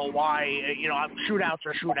 I don't know why, shootouts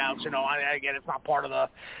are shootouts. Again, it's not part of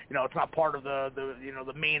the,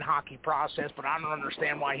 the main hockey process, but I don't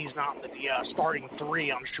understand why he's not the starting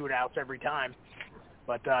three on shootouts every time.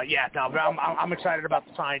 But I'm excited about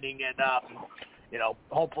the signing, and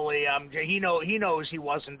hopefully he knows he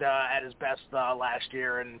wasn't at his best last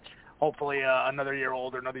year, and hopefully another year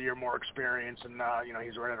older, another year more experience, and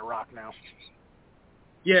he's ready to rock now.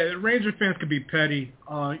 Yeah, Ranger fans could be petty.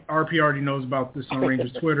 RP already knows about this on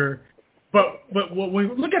Rangers Twitter, but when we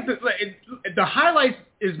look at the highlights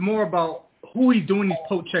is more about who he's doing these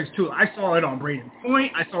poke checks to. I saw it on Braden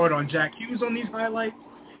Point. I saw it on Jack Hughes on these highlights.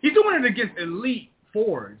 He's doing it against elite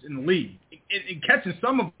forwards in the league and catching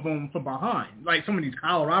some of them from behind, like some of these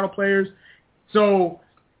Colorado players. So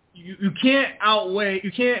you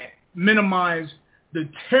can't minimize the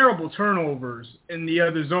terrible turnovers in the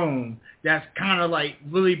other zone that's kind of like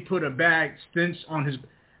really put a bad stench on his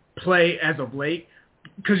play as of late,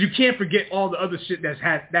 because you can't forget all the other shit that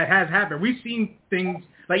has happened. We've seen things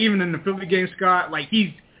like even in the Philly game, Scott, like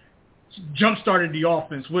he's jump-started the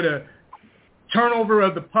offense with a turnover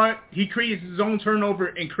of the punt. He creates his own turnover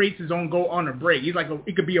and creates his own goal on a break. He's like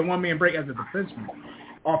it could be a one-man break as a defenseman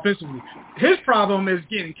offensively. His problem is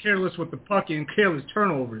getting careless with the puck and careless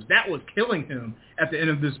turnovers. That was killing him at the end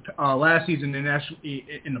of this last season and actually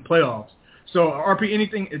in the playoffs. So, RP,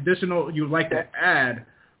 anything additional you would like to add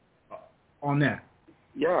on that?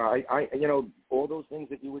 Yeah, I all those things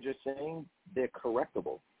that you were just saying, they're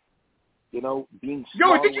correctable. Being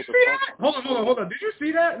smart. Did you see that? Hold on. Did you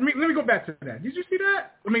see that? Let me go back to that. Did you see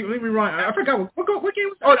that? Let me rewind. I forgot what game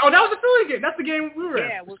was that? Oh, that was the Philly game. That's the game we were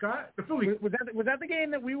at, Scott. The Philly. Was that the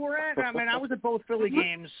game that we were at? I mean, I was at both Philly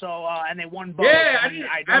games, so and they won both. Yeah,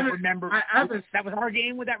 I don't remember. That was our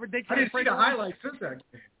game with that ridiculous. I didn't see the highlights since that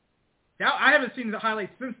game. I haven't seen the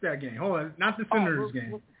highlights since that game. Hold on, not the Senators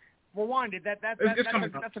game. Rewind it.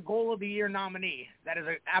 That's a goal of the year nominee. That is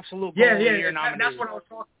an absolute goal of the year nominee. That's what I was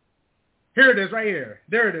talking. Here it is, right here.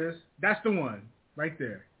 There it is. That's the one, right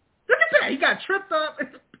there. Look at that. He got tripped up, and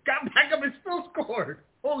got back up, and still scored.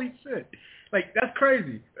 Holy shit! Like that's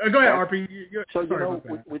crazy. Go ahead, RP.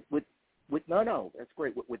 No, that's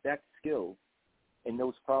great. With that skill and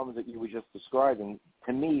those problems that you were just describing,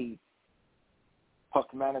 to me,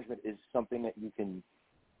 puck management is something that you can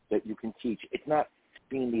teach. It's not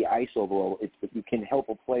seeing the ice overall. It's that you can help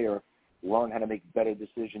a player learn how to make better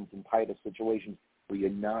decisions in tighter situations where you're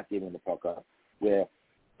not giving the puck up. Where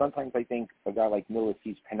sometimes I think a guy like Miller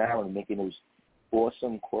sees Panarin making those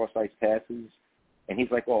awesome cross-ice passes, and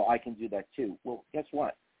he's like, oh, I can do that too. Well, guess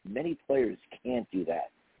what? Many players can't do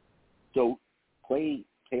that. So play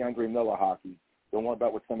K-Andre Miller hockey. Don't worry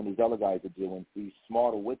about what some of these other guys are doing. Be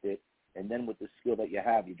smarter with it, and then with the skill that you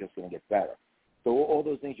have, you're just going to get better. So all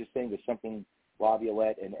those things you're saying is something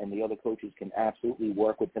Laviolette and the other coaches can absolutely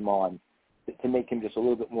work with him on to make him just a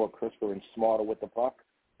little bit more crisper and smarter with the puck,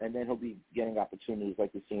 and then he'll be getting opportunities like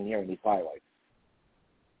you're seeing here in these highlights.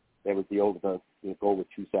 There was the goal with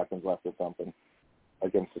 2 seconds left or something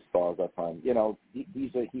against the Stars that time.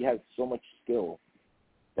 He has so much skill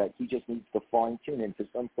that he just needs to fine-tune. And for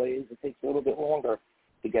some players, it takes a little bit longer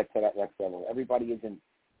to get to that next level. Everybody isn't,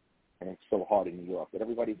 and it's so hard in New York, but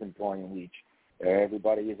everybody isn't Brian Leach.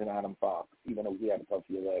 Everybody isn't Adam Fox, even though he had a tough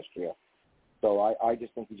year last year. So I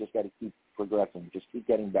just think you just got to keep progressing, just keep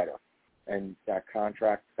getting better. And that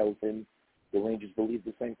contract tells him the Rangers believe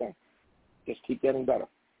the same thing. Just keep getting better.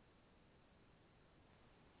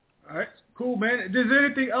 All right, cool, man. Is there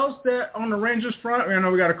anything else that on the Rangers front? I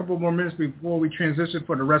know we got a couple more minutes before we transition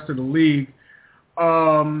for the rest of the league.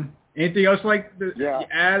 Anything else like the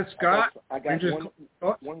add, Scott? I got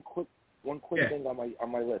one quick thing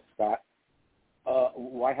on my list, Scott.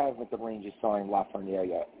 Why haven't the Rangers signed Lafreniere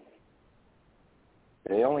yet?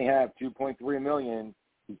 They only have $2.3 million.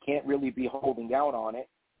 He can't really be holding out on it.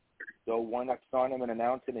 So why not sign him and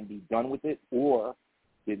announce it and be done with it? Or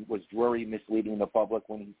was Drury misleading the public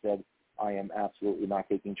when he said, I am absolutely not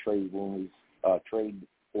taking trade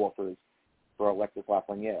offers for Alexis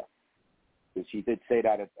Lafreniere, because she did say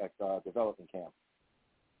that at development camp.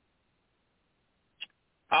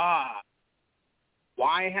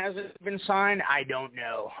 Why hasn't it been signed? I don't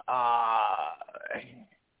know. I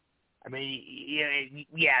mean,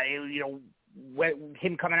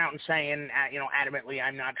 him coming out and saying, adamantly,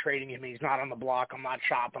 I'm not trading him. He's not on the block. I'm not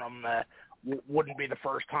shopping him. Wouldn't be the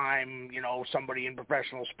first time, somebody in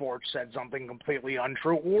professional sports said something completely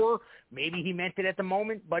untrue. Or maybe he meant it at the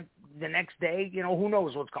moment, but the next day, who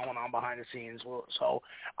knows what's going on behind the scenes. So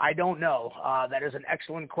I don't know. That is an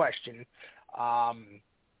excellent question.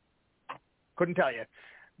 Couldn't tell you.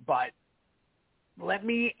 But let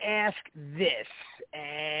me ask this,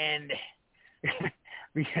 and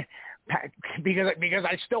because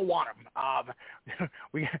I still want him.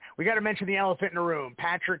 We got to mention the elephant in the room,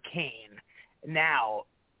 Patrick Kane. Now,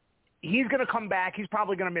 he's going to come back. He's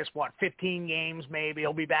probably going to miss, 15 games maybe.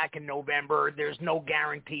 He'll be back in November. There's no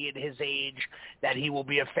guarantee at his age that he will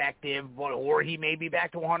be effective, or he may be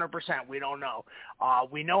back to 100%. We don't know.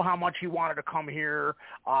 We know how much he wanted to come here,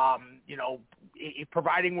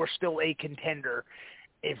 providing we're still a contender.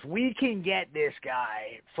 If we can get this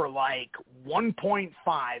guy for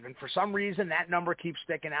 1.5, and for some reason that number keeps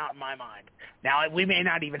sticking out in my mind. Now, we may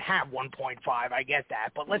not even have 1.5, I get that,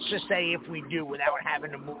 but let's just say if we do, without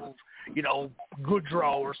having to move,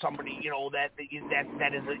 Goodrow or somebody, that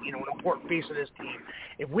is an important piece of this team.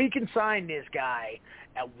 If we can sign this guy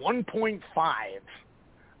at 1.5,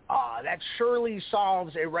 that surely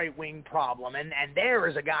solves a right-wing problem. And there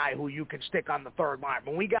is a guy who you could stick on the third line.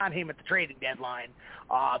 When we got him at the trading deadline,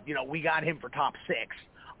 we got him for top 6.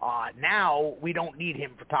 Now we don't need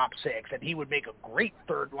him for top 6, and he would make a great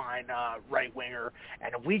third-line right winger.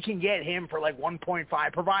 And if we can get him for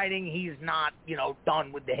 1.5, providing he's not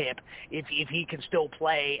done with the hip, if he can still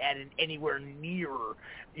play at anywhere near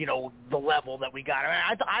the level that we got.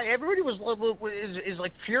 I mean, everybody is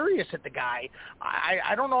furious at the guy.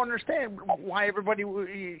 I don't understand why everybody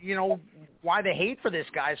why the hate for this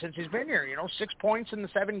guy since he's been here. 6 points in the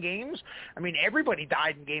 7 games. I mean, everybody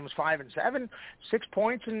died in games 5 and 7. 6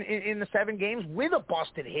 points in the 7 games with a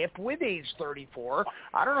busted hip, with age 34.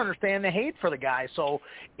 I don't understand the hate for the guy. So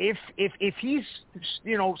if he's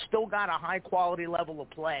still got a high quality level of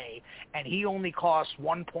play and he only costs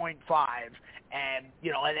 1.5, and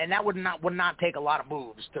that would not take a lot of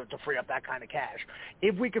moves to free up that kind of cash.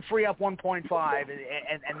 If we could free up 1.5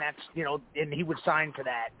 and that's and he would sign for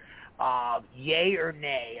that. Yay or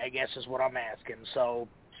nay, I guess is what I'm asking. So,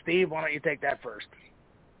 Steve, why don't you take that first?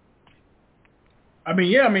 I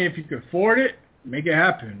mean, if you could afford it, make it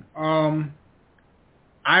happen.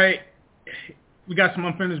 We got some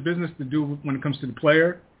unfinished business to do when it comes to the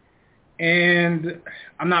player, and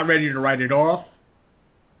I'm not ready to write it off.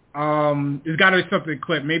 There's got to be something to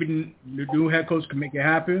clip. Maybe the new head coach can make it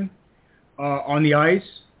happen on the ice.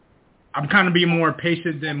 I'm kind of being more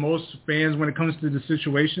patient than most fans when it comes to the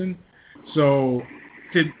situation. So,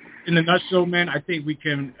 in a nutshell, man, I think it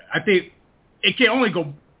can only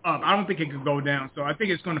go up. I don't think it can go down. So I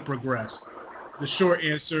think it's going to progress. The short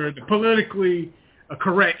answer, the politically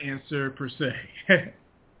correct answer, per se.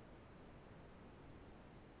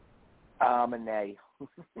 A nay.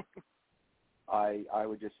 I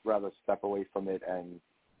would just rather step away from it and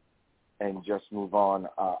just move on.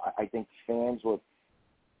 I think fans were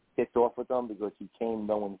kicked off with him because he came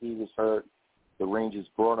knowing he was hurt. The Rangers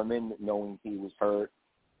brought him in knowing he was hurt.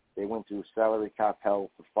 They went through salary cap hell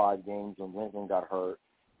for 5 games when Lincoln got hurt,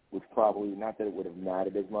 which probably, not that it would have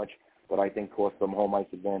mattered as much, but I think cost them home ice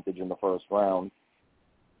advantage in the first round.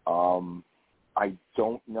 I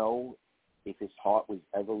don't know if his heart was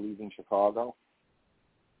ever leaving Chicago.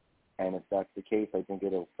 And if that's the case, I think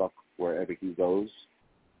it'll suck wherever he goes.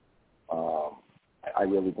 I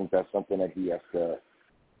really think that's something that he has to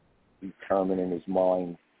determine in his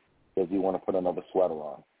mind. Does he want to put another sweater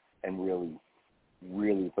on and really,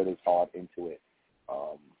 really put his heart into it?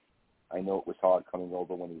 I know it was hard coming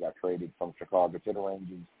over when he got traded from Chicago to the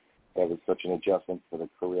Rangers. That was such an adjustment for the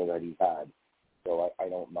career that he had. So I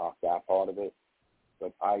don't knock that part of it.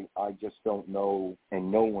 But I just don't know,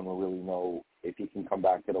 and no one will really know if he can come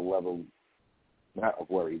back to the level, not of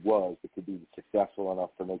where he was, but to be successful enough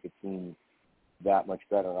to make a team that much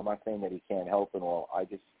better. I'm not saying that he can't help and all.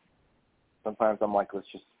 Sometimes I'm like, let's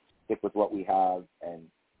just stick with what we have. And,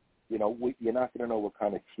 you're not going to know what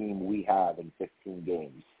kind of team we have in 15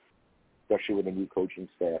 games, especially with a new coaching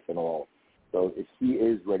staff and all. So if he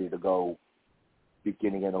is ready to go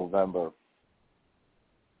beginning of November,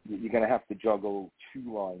 you're going to have to juggle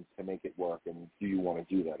 2 lines to make it work, and do you want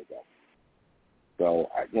to do that again?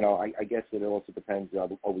 So, I guess it also depends.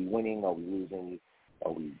 Are we winning? Are we losing?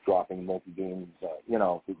 Are we dropping multi-games?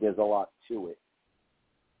 There's a lot to it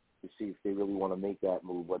to see if they really want to make that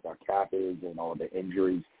move, what their cap is and all the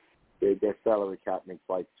injuries. Their salary cap makes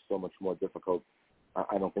life so much more difficult.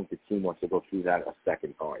 I don't think the team wants to go through that a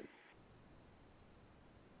second time.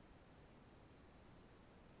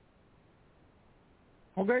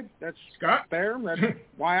 Okay, that's Scott? fair. That's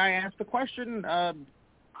why I asked the question.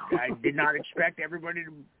 I did not expect everybody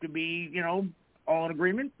to be, all in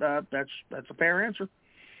agreement. That's a fair answer.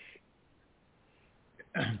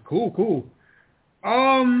 Cool.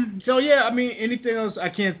 So yeah, anything else I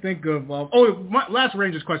can't think of. My last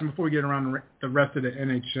Rangers question before we get around the rest of the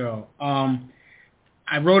NHL.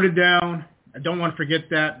 I wrote it down. I don't want to forget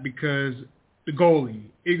that because the goalie,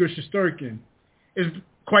 Igor Shesterkin, is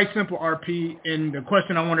quite simple, RP. And the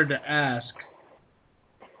question I wanted to ask,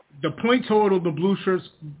 the point total, the Blue Shirts,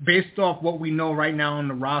 based off what we know right now on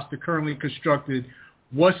the roster currently constructed,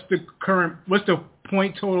 what's the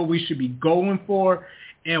point total we should be going for?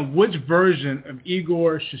 And which version of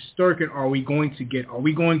Igor Shesterkin are we going to get? Are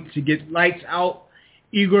we going to get lights out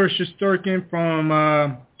Igor Shesterkin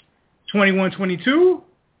from 21-22,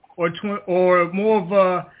 or more of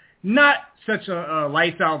a not such a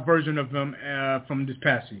lights out version of him from this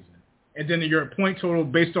past season? And then your point total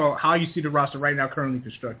based on how you see the roster right now currently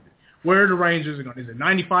constructed. Where are the Rangers going? Is it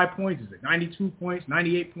 95 points? Is it 92 points?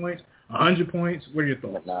 98 points? 100 points? What are your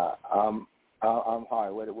thoughts? I'm high.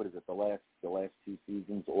 What is it? The last two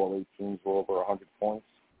seasons, all 8 teams were over 100 points.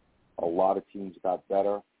 A lot of teams got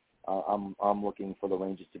better. I'm looking for the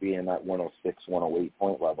Rangers to be in that 106, 108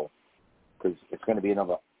 point level because it's going to be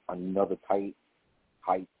another tight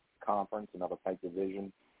conference, another tight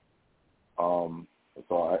division.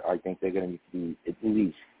 So I think they're going to need to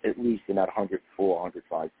be at least in that 104,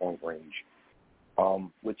 105 point range.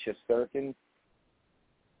 With Shesterkin,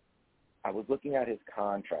 I was looking at his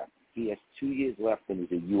contract. He has 2 years left and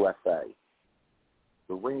he's a UFA.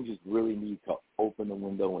 The Rangers really need to open the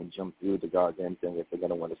window and jump through the goddamn thing if they're going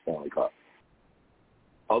to win a Stanley Cup.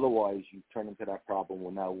 Otherwise, you turn into that problem.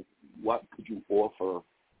 Well, now, what could you offer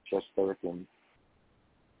Shesterkin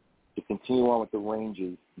to continue on with the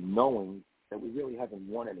Rangers, knowing that we really haven't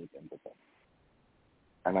won anything with them?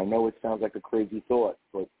 And I know it sounds like a crazy thought,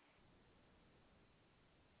 but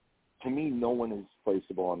to me, no one is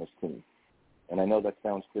placeable on this team. And I know that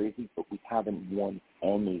sounds crazy, but we haven't won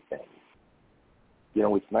anything.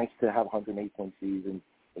 It's nice to have 108-point season.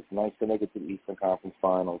 It's nice to make it to the Eastern Conference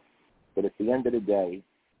Finals. But at the end of the day,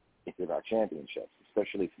 it's about championships,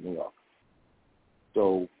 especially for New York.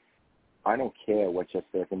 So I don't care what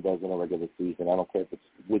Shesterkin does in a regular season. I don't care if it's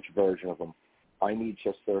which version of him. I need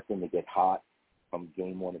Shesterkin to get hot from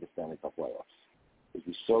game 1 of the Stanley Cup playoffs. Because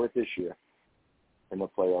we saw it this year in the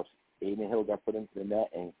playoffs. Adin Hill got put into the net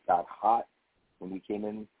and got hot when we came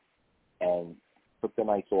in and took the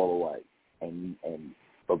Knights all away. And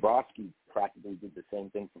Bobrovsky practically did the same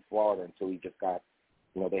thing for Florida until he just got,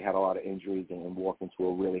 they had a lot of injuries and walked into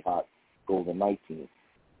a really hot Golden Knight team.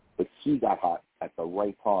 But he got hot at the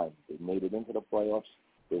right time. They made it into the playoffs.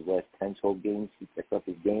 Those last 10, 12 games, he picked up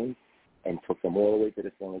his game and took them all the way to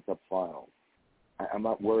the Stanley Cup Finals. I'm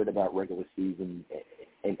not worried about regular season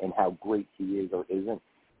and how great he is or isn't.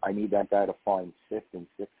 I need that guy to find 5th and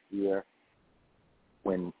 6th gear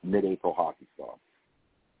when mid-April hockey starts.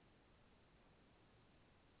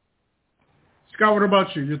 Scott, what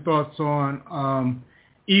about you? Your thoughts on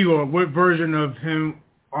Igor? What version of him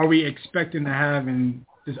are we expecting to have in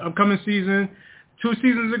this upcoming season? 2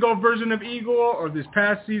 seasons ago version of Igor or this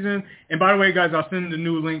past season? And by the way, guys, I'll send the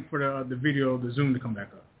new link for the video, the Zoom to come back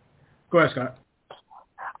up. Go ahead, Scott.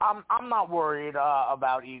 I'm not worried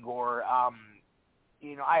about Igor.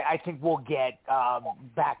 I think we'll get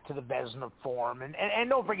back to the Vezina form. And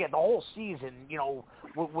don't forget, the whole season,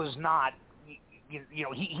 was not,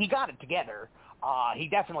 he got it together. He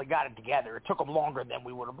definitely got it together. It took him longer than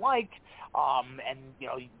we would have liked.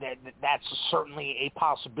 That's certainly a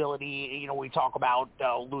possibility. We talk about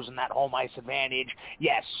losing that home ice advantage.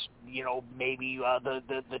 Yes, maybe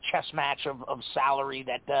the chess match of salary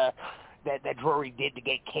that Drury did to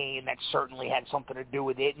get Kane, that certainly had something to do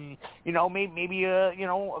with it. And, maybe a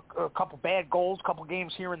couple bad goals, couple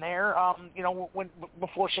games here and there,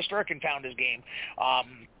 before Shesterkin found his game.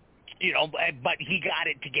 But he got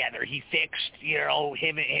it together. He fixed,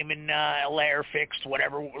 him and Allaire fixed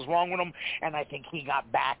whatever was wrong with him, and I think he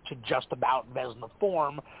got back to just about Vezina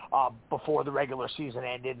form before the regular season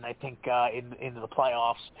ended, and I think into the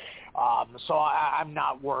playoffs. So I'm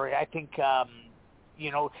not worried. I think,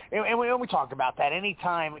 and we talked about that.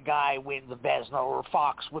 Anytime a guy wins the Vezina or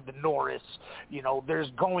Fox with the Norris, there's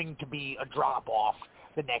going to be a drop-off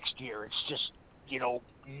the next year. It's just,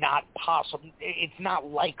 not possible. It's not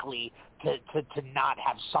likely to not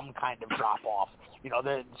have some kind of drop-off.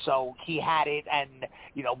 So he had it, and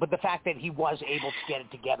but the fact that he was able to get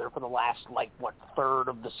it together for the last third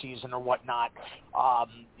of the season or whatnot,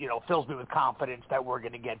 fills me with confidence that we're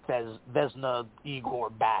going to get Vezina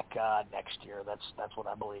Igor back next year. That's what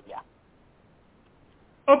I believe. Yeah.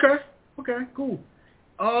 Okay, cool.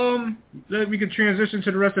 We can transition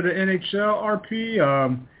to the rest of the NHL.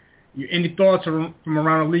 RP. Any thoughts from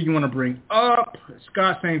around the league you want to bring up?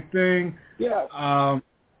 Scott, same thing. Yeah.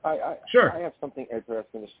 Sure. I have something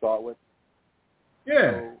interesting to start with.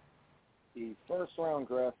 Yeah. So, the first-round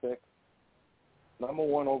draft pick, number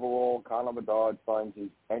 1 overall, Connor Bedard signs his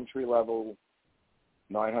entry-level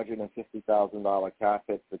 $950,000 cap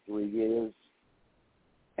hit for 3 years,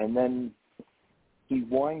 and then he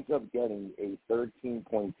winds up getting a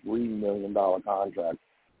 $13.3 million contract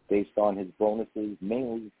based on his bonuses,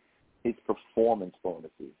 mainly his performance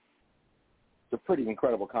bonuses. It's a pretty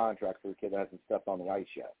incredible contract for a kid that hasn't stepped on the ice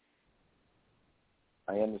yet.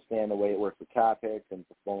 I understand the way it works with cap hits and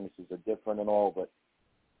the bonuses are different and all, but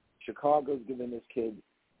Chicago's giving this kid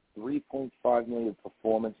 $3.5 million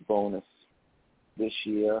performance bonus this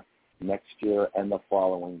year, next year, and the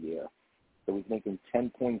following year. So he's making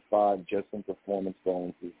 $10.5 just in performance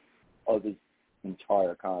bonuses of his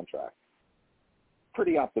entire contract.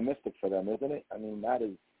 Pretty optimistic for them, isn't it? I mean, that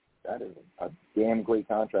is a damn great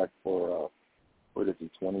contract for what is he,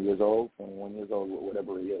 20 years old, 21 years old,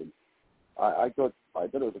 whatever he is. I thought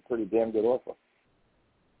it was a pretty damn good offer.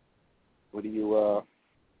 What do you?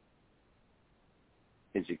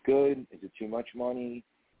 Is it good? Is it too much money?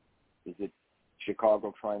 Is it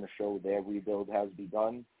Chicago trying to show their rebuild has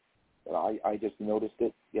begun? I just noticed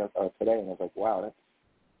it today, and I was like, wow,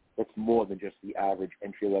 that's more than just the average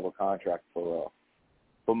entry-level contract for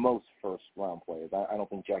most first-round players. I don't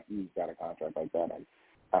think Jack Hughes got a contract like that.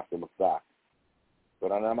 I have to look back.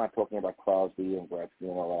 But I'm not talking about Crosby and Gretzky and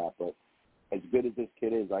all that, but as good as this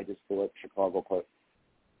kid is, I just feel like Chicago put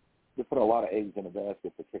a lot of eggs in a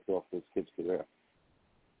basket to kick off this kid's career.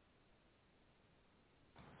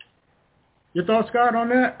 Your thoughts, Scott, on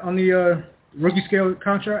that, on the rookie scale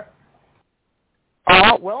contract?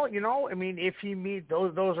 Well, I mean, if he meet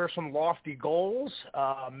those are some lofty goals.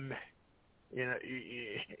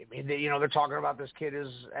 They're talking about this kid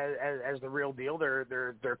as the real deal.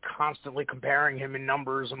 They're constantly comparing him in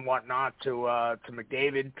numbers and whatnot to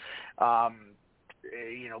McDavid.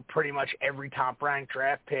 Pretty much every top-ranked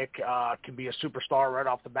draft pick can be a superstar right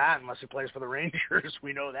off the bat unless he plays for the Rangers.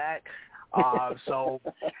 We know that. So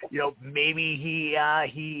maybe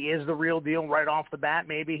he is the real deal right off the bat.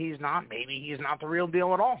 Maybe he's not. Maybe he's not the real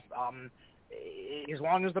deal at all. As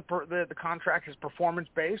long as the contract is performance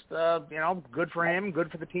based, good for him,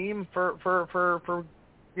 good for the team for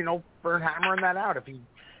hammering that out. If he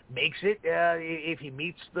makes it, if he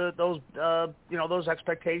meets those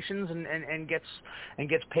expectations and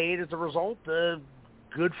gets paid as a result,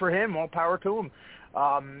 good for him. All power to him.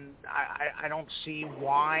 I don't see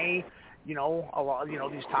why a lot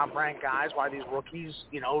these top ranked guys, why these rookies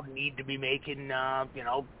need to be making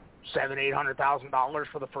 $700,000-$800,000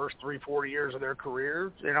 for the first 3-4 years of their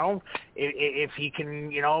career. If he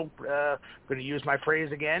can, going to use my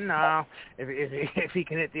phrase again, if he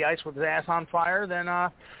can hit the ice with his ass on fire, then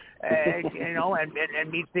and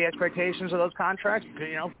meets the expectations of those contracts,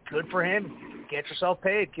 good for him. Get yourself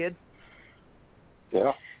paid, kid.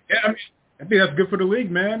 Yeah. I mean, I think that's good for the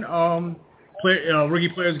league, man. Rookie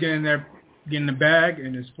players getting the bag,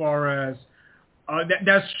 and as far as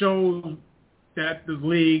that shows that the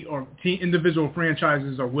league or individual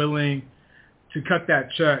franchises are willing to cut that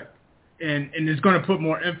check, and it's going to put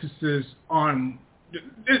more emphasis on.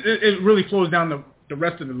 It really flows down the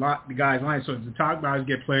rest of the guys' line. So the top guys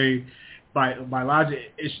get played by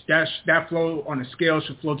logic. That flow on the scale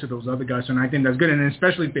should flow to those other guys, and I think that's good. And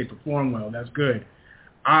especially if they perform well, that's good.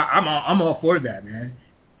 I'm all for that, man.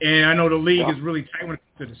 And I know the league is really tight when it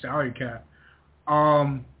comes to the salary cap.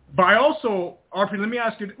 But I also, RP, let me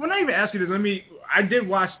ask you, well, not even ask you this, I did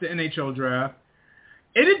watch the NHL draft,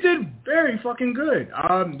 and it did very fucking good.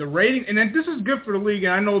 The rating, and then this is good for the league,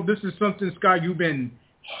 and I know this is something, Scott, you've been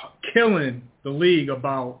killing the league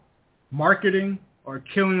about marketing or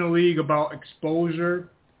killing the league about exposure.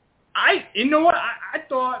 You know what, I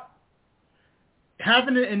thought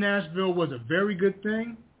having it in Nashville was a very good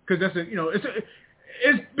thing, because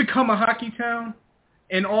it's become a hockey town,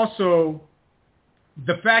 and also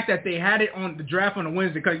the fact that they had it on the draft on a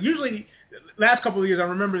Wednesday, because usually last couple of years I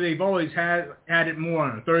remember they've always had it more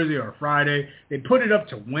on a Thursday or a Friday. They put it up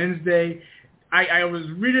to Wednesday. I was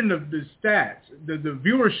reading the stats. The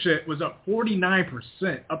viewership was up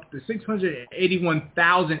 49%, up to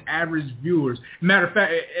 681,000 average viewers. Matter of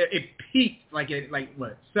fact, it peaked at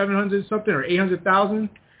 700 something or 800,000.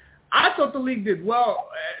 I thought the league did well.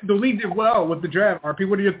 The league did well with the draft. RP,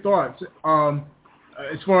 what are your thoughts?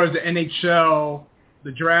 As far as the NHL,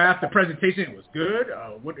 the draft, the presentation, it was good.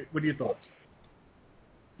 What are your thoughts?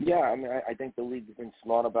 Yeah, I mean, I think the league has been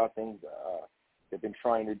smart about things. They've been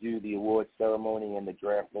trying to do the award ceremony and the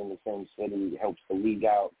draft in the same city. It helps the league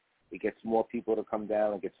out. It gets more people to come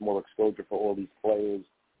down. It gets more exposure for all these players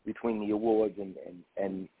between the awards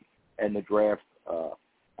and the draft.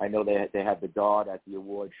 I know they had the Dodd at the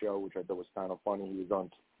award show, which I thought was kind of funny. He was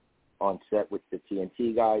on set with the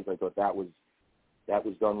TNT guys. I thought that was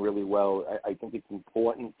done really well. I think it's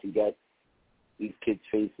important to get these kids'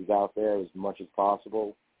 faces out there as much as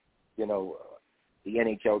possible. You know, the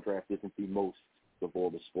NHL draft isn't the most of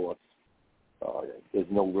all the sports. There's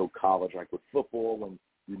no real college like with football when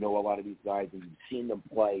you know a lot of these guys and you've seen them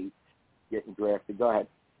play, getting drafted. Go ahead.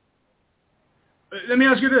 Let me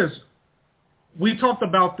ask you this. We talked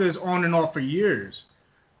about this on and off for years.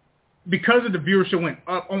 Because of the viewership went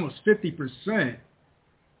up almost 50%,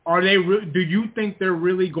 do you think they're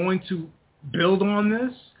really going to build on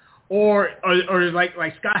this? Or like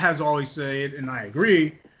Scott has always said, and I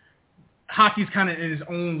agree, hockey's kind of in its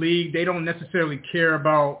own league. They don't necessarily care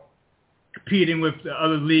about competing with the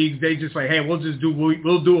other leagues. They just like, hey,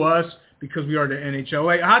 we'll do us because we are the NHL.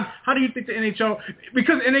 Like, how do you think the NHL,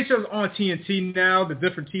 because NHL is on TNT now, the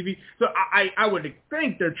different TV, so I would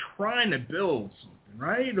think they're trying to build something,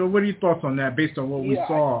 right? Or what are your thoughts on that based on what we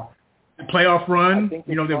saw? The playoff run,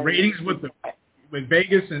 the ratings with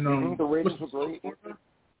Vegas and the ratings were great.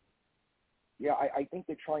 Yeah, I think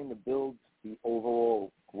they're trying to build the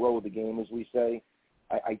overall grow the game, as we say.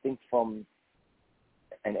 I think from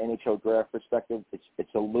an NHL draft perspective,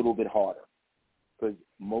 it's a little bit harder because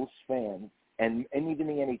most fans, and even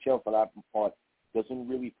the NHL for that part, doesn't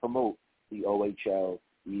really promote the OHL,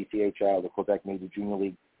 the ECHL, the Quebec Major Junior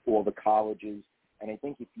League, or the colleges. And I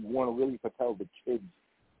think if you want to really propel the kids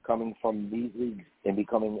coming from these leagues and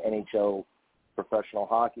becoming NHL professional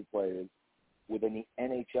hockey players, within the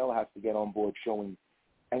NHL has to get on board showing,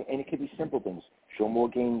 and it could be simple things, show more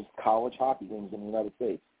games, college hockey games in the United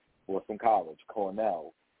States, Boston College,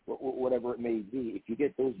 Cornell, whatever it may be. If you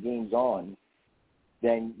get those games on,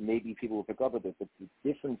 then maybe people will pick up with it. But the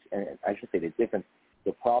difference, and I should say the difference,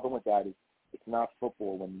 the problem with that is it's not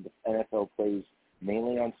football when the NFL plays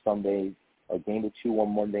mainly on Sundays, a game or two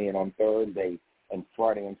on Monday and on Thursday, and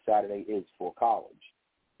Friday and Saturday is for college.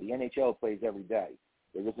 The NHL plays every day.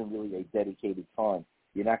 There isn't really a dedicated time.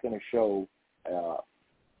 You're not going to show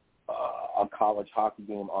a college hockey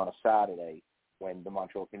game on a Saturday when the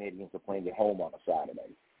Montreal Canadiens are playing at home on a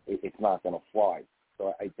Saturday. It's not going to fly.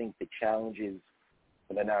 So I think the challenges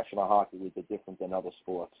for the National Hockey League are different than other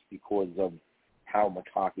sports because of how much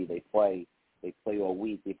hockey they play. They play all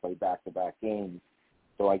week. They play back-to-back games.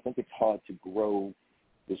 So I think it's hard to grow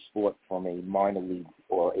the sport from a minor league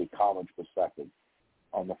or a college perspective.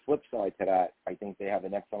 On the flip side to that, I think they have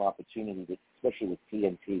an excellent opportunity, especially with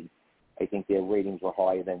TNT. I think their ratings were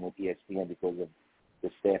higher than with ESPN because of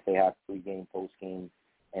the staff they have pre-game, post-game,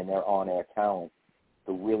 and their on-air talent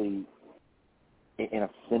to really, in a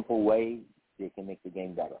simple way, they can make the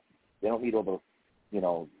game better. They don't need all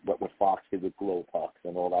the, what Fox did with glow pucks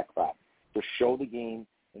and all that crap. Just show the game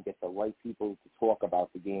and get the right people to talk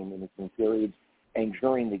about the game in between periods and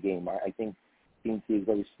during the game. I think TNT is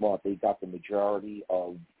very smart. They got the majority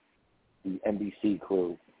of the NBC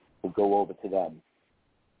crew to go over to them.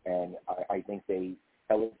 And I think they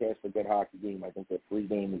telecast a good hockey game. I think the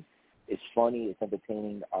pregame is funny. It's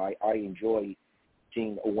entertaining. I enjoy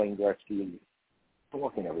seeing a Wayne Gretzky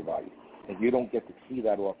talking to everybody. And you don't get to see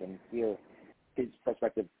that often. Hear his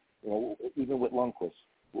perspective, even with Lundqvist.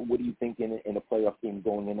 What do you think in a playoff game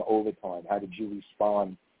going into overtime? How did you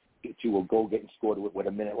respond to a goal getting scored with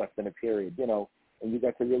a minute left in a period? And you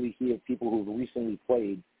got to really hear people who've recently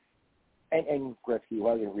played, and Gretzky who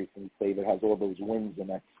hasn't recently played, but has all those wins and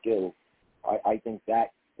that skill. I think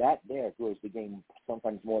that there grows the game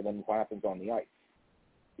sometimes more than what happens on the ice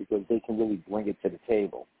because they can really bring it to the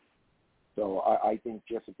table. So I think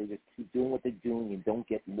just if they just keep doing what they're doing and don't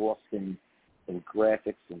get lost in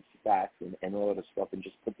graphics and stats and all of the stuff and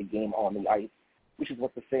just put the game on the ice, which is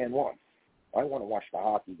what the fan wants. I want to watch the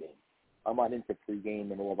hockey game. I'm not into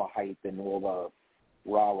pregame and all the hype and all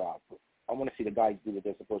the rah-rah. I want to see the guys do what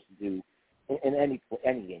they're supposed to do in any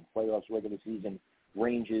game, playoffs, regular season,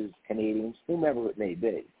 Rangers, Canadians, whomever it may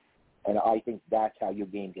be. And I think that's how your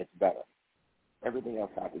game gets better. Everything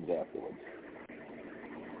else happens afterwards.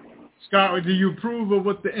 Scott, do you approve of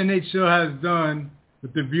what the NHL has done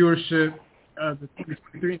with the viewership of the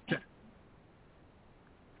 2023?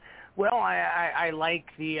 Well, I like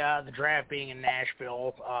the draft being in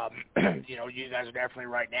Nashville. You guys are definitely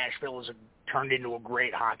right. Nashville has turned into a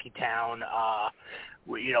great hockey town.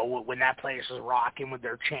 When that place is rocking with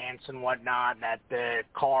their chants and whatnot, and that the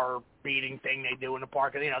car beating thing they do in the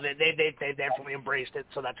park, they definitely embraced it.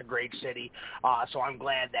 So that's a great city. So I'm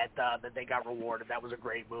glad that they got rewarded. That was a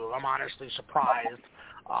great move. I'm honestly surprised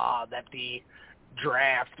that the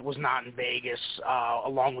draft was not in Vegas,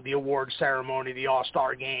 along with the award ceremony, the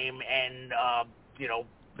All-Star game, and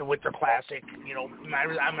the Winter Classic.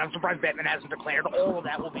 I'm surprised Bettman hasn't declared. All of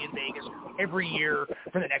that will be in Vegas every year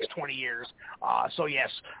for the next 20 years. So yes,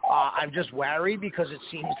 I'm just worried because it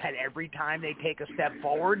seems that every time they take a step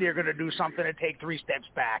forward, they're going to do something to take 3 steps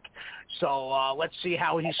back. So let's see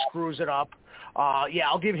how he screws it up.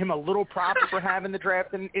 I'll give him a little props for having the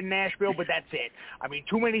draft in Nashville, but that's it. I mean,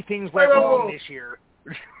 too many things went wrong this year.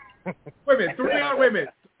 Wait a minute.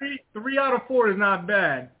 3 out of 4 is not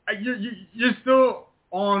bad. You're still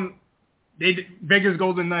on Vegas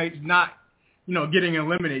Golden Knights not, getting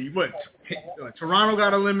eliminated. But Toronto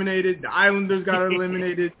got eliminated. The Islanders got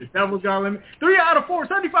eliminated. The Devils got eliminated. 3 out of 4,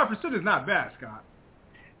 75% is not bad, Scott.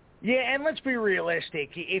 Yeah, and let's be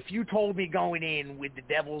realistic. If you told me going in with the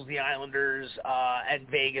Devils, the Islanders, and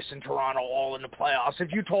Vegas and Toronto all in the playoffs,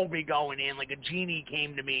 if you told me going in, like a genie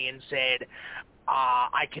came to me and said,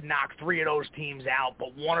 I can knock 3 of those teams out,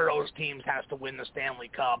 but one of those teams has to win the Stanley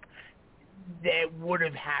Cup, I would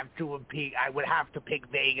have to pick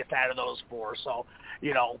Vegas out of those 4. So,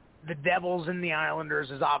 the Devils and the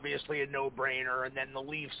Islanders is obviously a no-brainer, and then the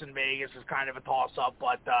Leafs in Vegas is kind of a toss-up,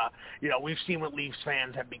 but, we've seen what Leafs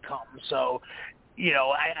fans have become. So,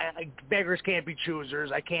 I beggars can't be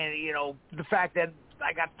choosers. I can't, the fact that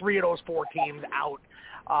I got 3 of those 4 teams out,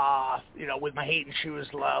 with my Hayton shoes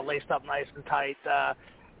laced up nice and tight, I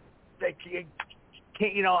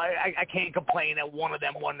can't complain that one of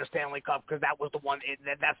them won the Stanley Cup because that was the one.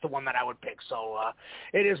 That's the one that I would pick. So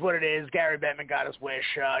it is what it is. Gary Bettman got his wish.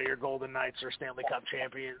 Your Golden Knights are Stanley Cup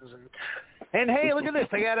champions. And hey, look at this.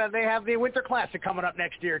 They have the Winter Classic coming up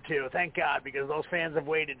next year too. Thank God, because those fans have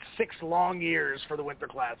waited 6 long years for the Winter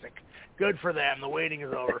Classic. Good for them. The waiting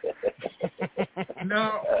is over.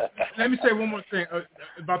 Now, let me say one more thing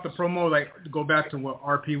about the promo. To go back to what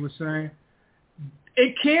RP was saying.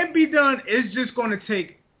 It can be done. It's just going to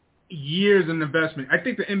take years of investment. I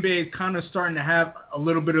think the NBA is kind of starting to have a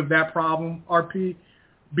little bit of that problem, RP,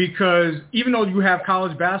 because even though you have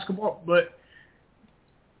college basketball, but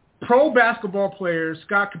pro basketball players,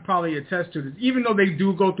 Scott could probably attest to this, even though they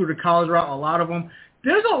do go through the college route, a lot of them,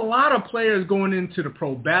 there's a lot of players going into the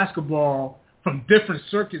pro basketball from different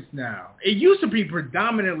circuits now. It used to be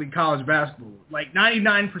predominantly college basketball.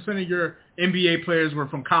 99% of your NBA players were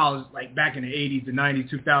from college, back in the 80s, the 90s,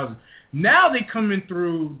 2000s. Now they come in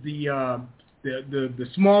through the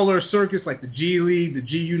smaller circuits like the G League, the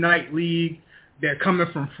G Unite League. They're coming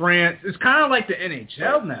from France. It's kind of like the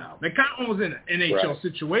NHL now. They're kind of almost in an NHL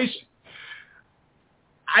situation.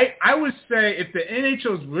 I would say if the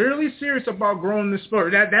NHL is really serious about growing the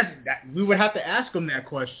sport, that we would have to ask them that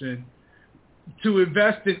question, to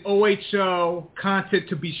invest in OHL content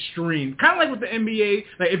to be streamed. Kind of like with the NBA.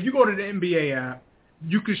 If you go to the NBA app,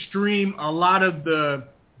 you can stream a lot of the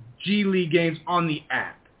G League games on the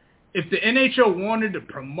app. If the NHL wanted to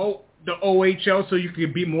promote the OHL so you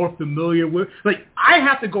could be more familiar with, I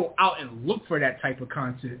have to go out and look for that type of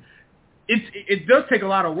content. It does take a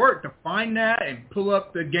lot of work to find that and pull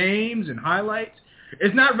up the games and highlights.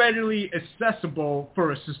 It's not readily accessible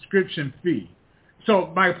for a subscription fee.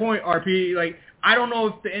 So my point, RP, I don't know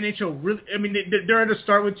if the NHL really, they're at the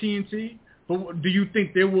start with TNT, but do you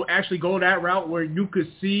think they will actually go that route where you could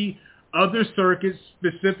see other circuits,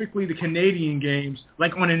 specifically the Canadian games,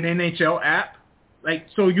 on an NHL app?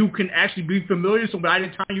 So you can actually be familiar, so by the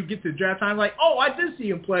time you get to draft time, I did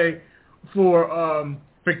see him play for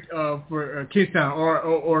Kingstown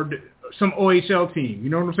or some OHL team,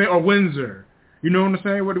 you know what I'm saying? Or Windsor. You know what I'm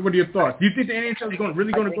saying? What are your thoughts? Do you think the NHL is going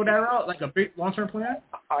to go that route, a big long-term plan?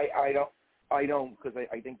 I don't, because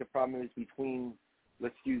I think the problem is between.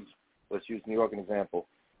 Let's use New York as an example.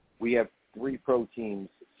 We have 3 pro teams,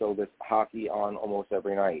 so there's hockey on almost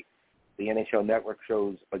every night. The NHL Network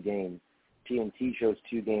shows a game. TNT shows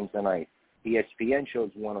 2 games a night. ESPN shows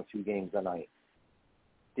 1 or 2 games a night.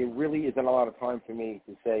 There really isn't a lot of time for me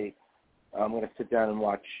to say I'm going to sit down and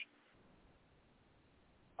watch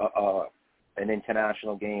an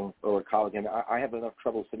international game or a college game. I have enough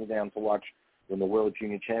trouble sitting down to watch when the World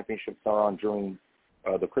Junior Championships are on during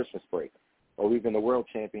the Christmas break, or even the World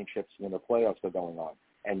Championships when the playoffs are going on.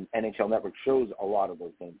 And NHL Network shows a lot of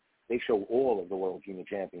those games. They show all of the World Junior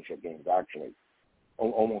Championship games, actually.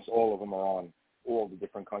 Almost all of them are on all the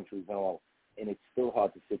different countries and all. And it's still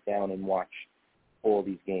hard to sit down and watch all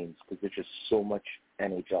these games because there's just so much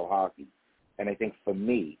NHL hockey. And I think for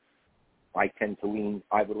me, I tend to lean,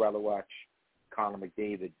 I would rather watch Connor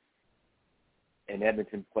McDavid and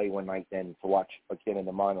Edmonton play one night than to watch a kid in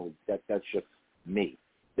the minor league. That's just me.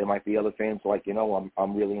 There might be other fans like,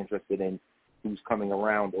 I'm really interested in who's coming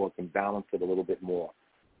around or can balance it a little bit more.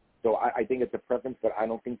 So I think it's a preference, but I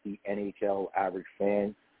don't think the NHL average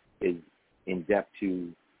fan is in depth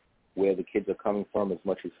to where the kids are coming from as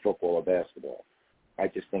much as football or basketball. I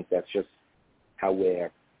just think that's just how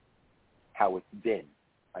it's been.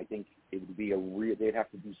 I think it would be they'd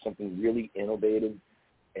have to do something really innovative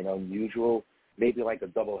and unusual, maybe like a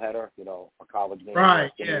doubleheader, a college game.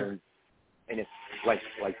 Right, yeah. And it's like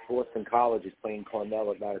Boston College is playing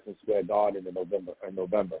Cornell at Madison Square Garden in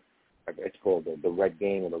November. It's called the Red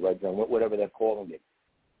Game or the Red Zone, whatever they're calling it.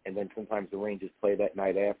 And then sometimes the Rangers play that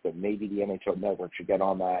night after. Maybe the NHL Network should get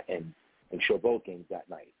on that and show both games that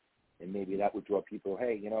night. And maybe that would draw people,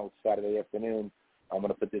 hey, it's Saturday afternoon. I'm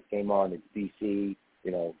going to put this game on. It's DC.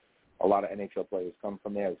 A lot of NHL players come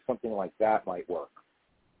from there. Something like that might work.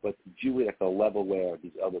 But to do it at the level where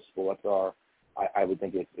these other sports are, I would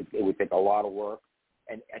think it would take a lot of work.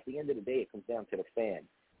 And at the end of the day, it comes down to the fan.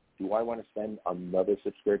 Do I want to spend another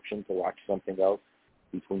subscription to watch something else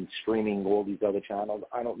between streaming all these other channels?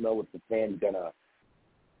 I don't know if the fan's going to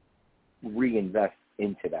reinvest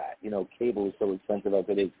into that. Cable is so expensive as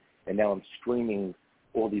it is, and now I'm streaming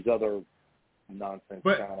all these other nonsense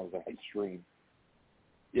channels that I stream.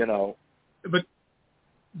 But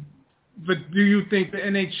do you think the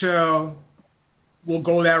NHL will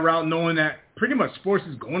go that route, knowing that pretty much sports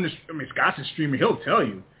is going to? Scott's a streamer; he'll tell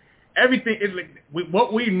you everything. Is like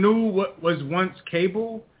what we knew what was once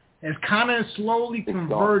cable has kind of slowly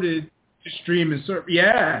converted to streaming service.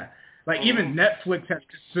 Yeah, like even Netflix has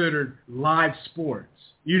considered live sports.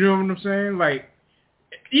 You know what I'm saying? Like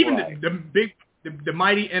even the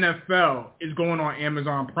mighty NFL is going on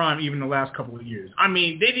Amazon Prime even the last couple of years.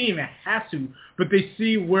 They didn't even have to, but they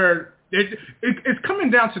see where it's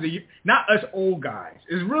coming down to not us old guys.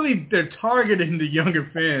 It's really they're targeting the younger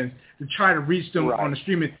fans to try to reach them on the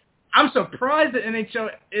streaming. I'm surprised the NHL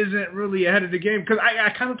isn't really ahead of the game because I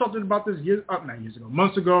kind of talked about this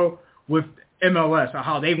months ago with MLS,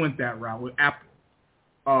 how they went that route with Apple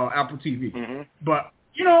TV. Mm-hmm. But,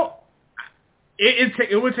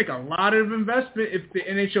 it would take a lot of investment if the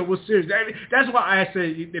NHL was serious. That's why I say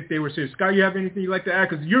if they were serious. Scott, you have anything you'd like to add?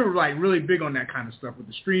 Because you're like really big on that kind of stuff with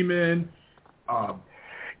the streaming,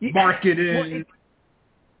 marketing.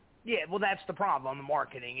 Well, that's the problem. The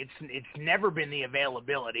marketing. It's never been the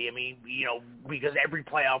availability. Because every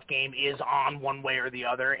playoff game is on one way or the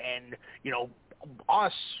other, and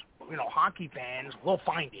us, hockey fans, we'll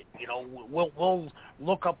find it. We'll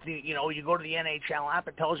look up you go to the NHL app,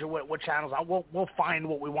 it tells you what channels on. We'll find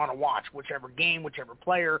what we want to watch, whichever game, whichever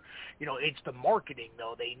player. It's the marketing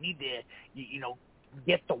though. They need to,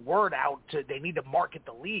 get the word out they need to market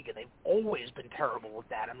the league, and they've always been terrible with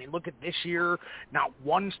that. Look at this year, not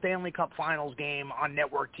one Stanley Cup Finals game on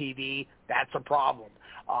network TV. That's a problem.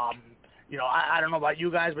 I don't know about you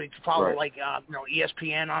guys, but it's probably like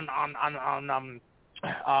ESPN on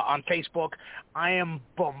Facebook. I am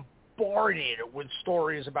bombarded with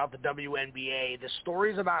stories about the WNBA. The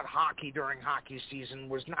stories about hockey during hockey season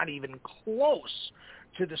was not even close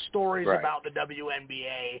to the stories about the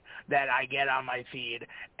WNBA that I get on my feed,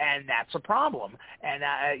 and that's a problem. And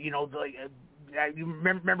you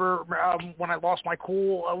remember when I lost my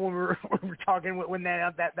cool when we were talking when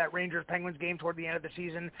that Rangers Penguins game toward the end of the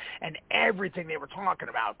season, and everything they were talking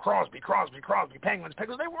about, Crosby, Penguins, they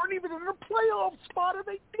weren't even in a playoff spot, and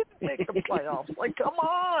they didn't make the playoffs. Like, come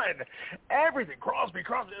on, everything Crosby.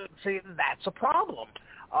 See, that's a problem.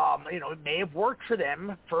 It may have worked for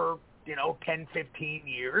them for 10, 15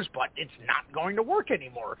 years, but it's not going to work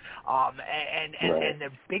anymore. And the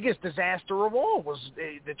biggest disaster of all was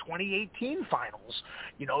the 2018 finals.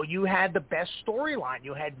 You had the best storyline.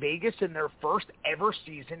 You had Vegas in their first ever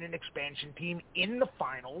season, an expansion team in the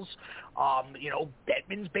finals.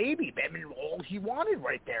 Bettman's baby. Bettman, all he wanted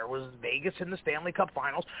right there was Vegas in the Stanley Cup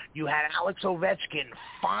finals. You had Alex Ovechkin,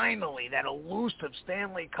 finally, that elusive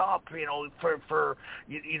Stanley Cup, for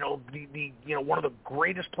one of the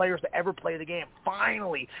greatest players to ever play the game.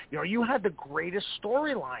 Finally, you had the greatest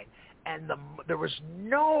storyline. And there was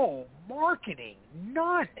no marketing,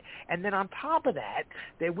 none. And then on top of that,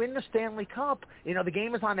 they win the Stanley Cup. The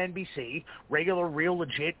game is on NBC, regular, real,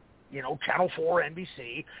 legit, Channel 4,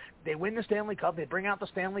 NBC. They win the Stanley Cup. They bring out the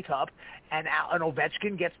Stanley Cup, and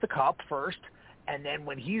Ovechkin gets the cup first. And then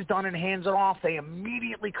when he's done and hands it off, they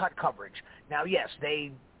immediately cut coverage. Now, yes,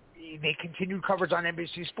 they continued coverage on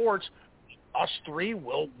NBC Sports. Us three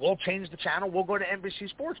will change the channel. We'll go to NBC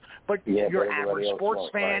Sports, but your average sports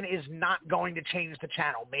fan is not going to change the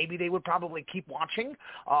channel. Maybe they would probably keep watching,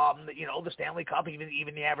 the Stanley Cup.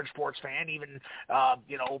 Even the average sports fan, even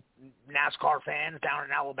NASCAR fans down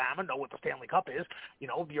in Alabama know what the Stanley Cup is.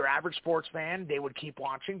 Your average sports fan, they would keep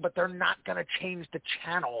watching, but they're not going to change the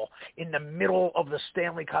channel in the middle of the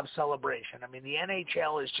Stanley Cup celebration. I mean, the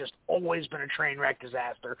NHL has just always been a train wreck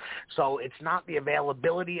disaster. So it's not the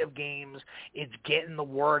availability of games. It's getting the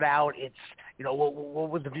word out. It's, what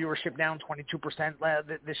was the viewership down 22%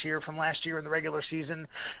 this year from last year in the regular season?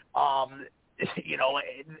 The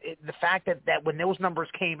fact that when those numbers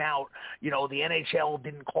came out, the NHL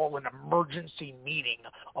didn't call an emergency meeting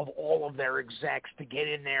of all of their execs to get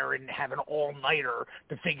in there and have an all-nighter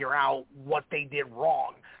to figure out what they did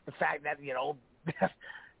wrong. The fact that,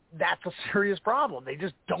 that's a serious problem. They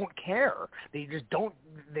just don't care. They just don't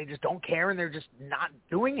care, and they're just not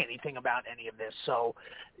doing anything about any of this. So,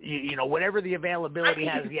 whatever the availability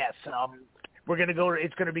has, yes, we're going to go.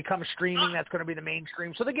 It's going to become streaming. That's going to be the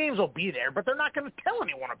mainstream. So the games will be there, but they're not going to tell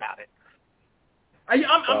anyone about it.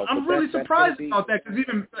 I'm really surprised about that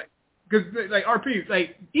because RP,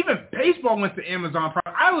 even baseball went to Amazon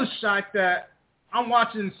Prime. I was shocked that I'm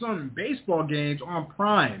watching some baseball games on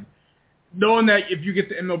Prime, knowing that if you get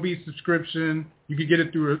the MLB subscription, you can get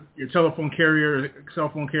it through your telephone carrier, cell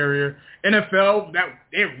phone carrier. NFL,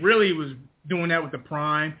 it really was doing that with the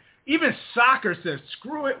Prime. Even soccer says,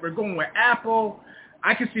 screw it, we're going with Apple.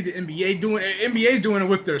 I can see the NBA doing it. NBA doing it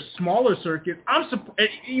with their smaller circuit. I'm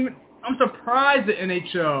surprised the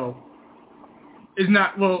NHL is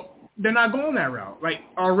not, they're not going that route,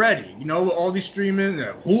 already, with all these streaming,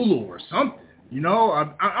 Hulu or something,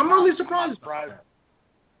 I'm really surprised.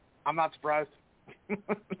 I'm not surprised.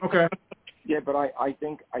 Okay. Yeah, but I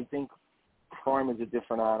think Prime is a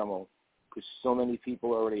different animal because so many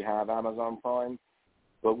people already have Amazon Prime.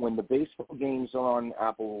 But when the baseball games are on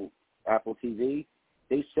Apple TV,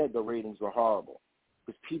 they said the ratings were horrible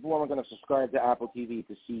because people aren't going to subscribe to Apple TV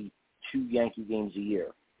to see 2 Yankee games a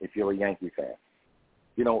year if you're a Yankee fan.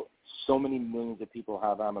 So many millions of people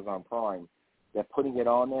have Amazon Prime that putting it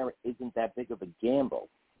on there isn't that big of a gamble.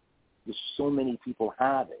 There's so many people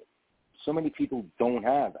have it. So many people don't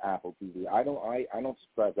have Apple TV. I don't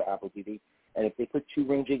subscribe to Apple TV. And if they put 2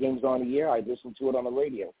 Ranger games on a year, I listen to it on the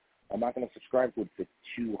radio. I'm not going to subscribe to it for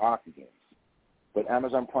 2 hockey games. But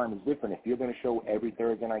Amazon Prime is different. If you're going to show every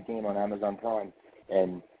Thursday night game on Amazon Prime,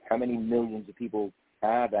 and how many millions of people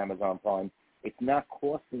have Amazon Prime, it's not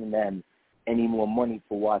costing them any more money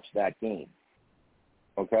to watch that game.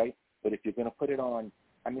 Okay? But if you're going to put it on,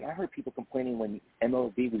 I heard people complaining when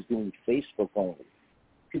MLB was doing Facebook only.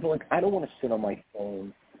 People are like, I don't want to sit on my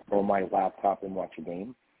phone or my laptop and watch a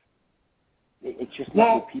game. It's just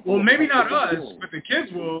not what people. Well, maybe not us, but the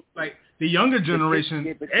kids will. The younger generation,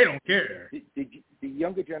 they don't care. The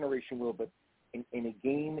younger generation will, but in a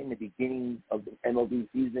game in the beginning of the MLB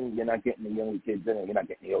season, you're not getting the younger kids in it. You're not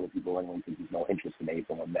getting the older people anyway because there's no interest in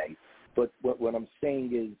April and May. But what I'm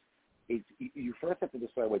saying is you first have to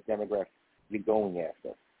decide what demographic you're going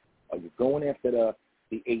after. Are you going after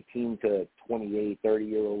the 18 to 28,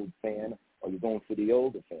 30-year-old fan, or are you going for the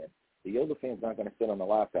older fan? The older fan's not going to sit on the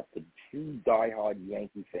laptop. The true diehard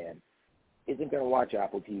Yankee fan isn't going to watch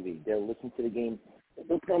Apple TV. They'll listen to the game.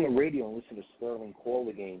 They'll put on the radio and listen to Sterling call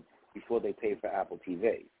the game before they pay for Apple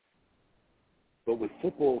TV. But with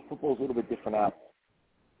football's a little bit different out.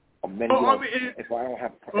 It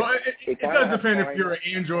does depend if you're an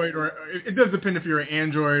Android or it does depend if you're an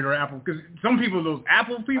Android or Apple, because some people, those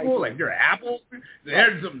Apple people, they're Apple.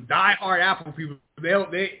 There's some diehard Apple people.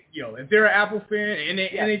 If they're an Apple fan and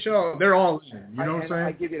NHL, they're all in. You know what I'm saying?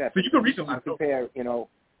 I give you that. So you can reach a lot. Compare,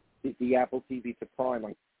 the Apple TV to Prime.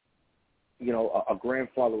 A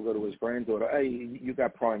grandfather will go to his granddaughter, hey, you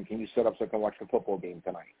got Prime. Can you set up so I can watch the football game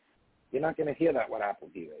tonight? You're not going to hear that with Apple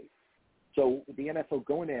TV. So the NFL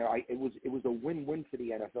going there, it was a win-win for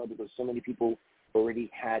the NFL because so many people already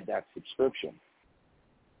had that subscription.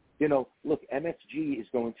 Look, MSG is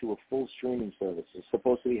going to a full streaming service. It's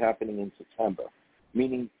supposed to be happening in September,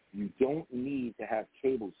 meaning you don't need to have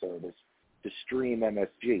cable service to stream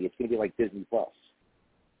MSG. It's going to be like Disney Plus.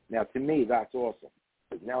 Now, to me, that's awesome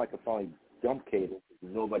because now I can finally dump cable,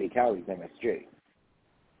 nobody carries MSG.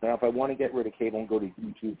 Now, if I want to get rid of cable and go to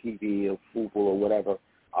YouTube TV or Fubo or whatever,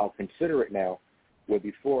 I'll consider it now. Where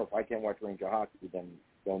before, if I can't watch Ranger hockey, then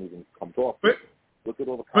don't even come talk. Look at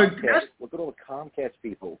all the Comcast. Look at all the Comcast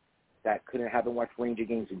people that haven't watched Ranger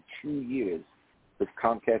games in 2 years because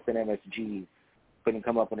Comcast and MSG couldn't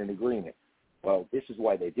come up with an agreement. Well, this is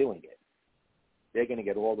why they're doing it. They're going to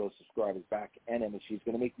get all those subscribers back, and MSG is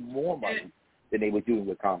going to make more money than they were doing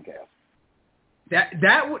with Comcast.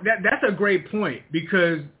 That's a great point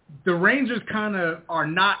because the Rangers kind of are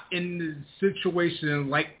not in the situation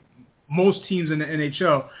like most teams in the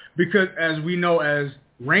NHL because, as we know, as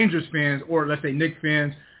Rangers fans or let's say Knicks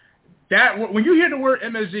fans, that when you hear the word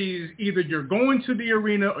MSG, is either you're going to the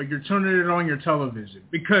arena or you're turning it on your television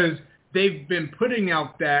because they've been putting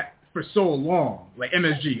out that for so long. Like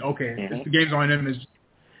MSG, okay, the game's on MSG.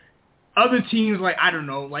 Other teams, like I don't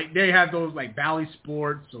know, like they have those like Bally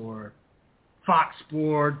Sports or Fox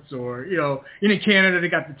Sports or, you know, in Canada they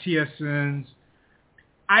got the TSNs.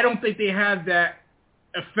 I don't think they have that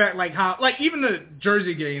effect like how, like even the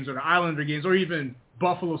Jersey games or the Islander games or even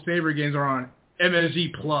Buffalo Sabre games are on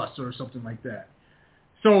MSG Plus or something like that.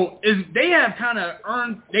 So they have kind of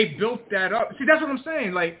they built that up. See, that's what I'm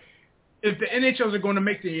saying. Like, if the NHLs are going to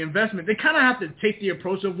make the investment, they kind of have to take the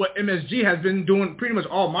approach of what MSG has been doing pretty much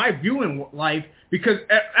all my viewing life because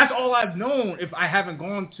that's all I've known if I haven't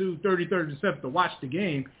gone to 33rd and 7th to watch the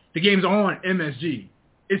game. The game's on MSG.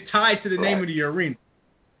 It's tied to the name of the arena.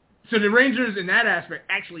 So the Rangers in that aspect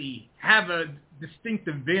actually have a distinct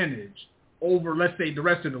advantage over, let's say, the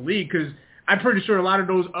rest of the league because I'm pretty sure a lot of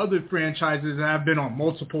those other franchises that have been on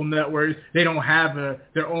multiple networks, they don't have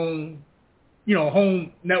their own, you know,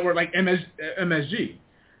 home network like MSG.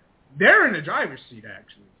 They're in the driver's seat,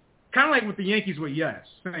 actually. Kind of like with the Yankees with Yes.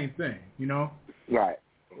 Same thing, you know? Right.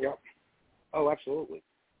 Yep. Oh, absolutely.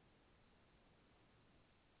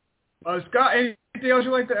 Scott, anything else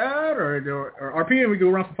you'd like to add? Or RP, and we go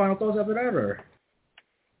around for final thoughts after that? Or?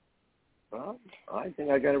 Well, I think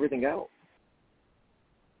I got everything out.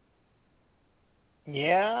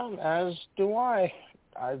 Yeah, as do I.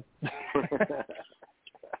 I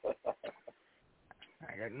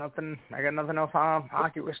got nothing else on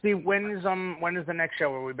hockey. Steve, when is the next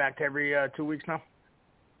show? Are we back to every 2 weeks now?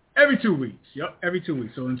 Every 2 weeks. Yep, every 2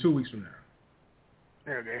 weeks. So in 2 weeks from now.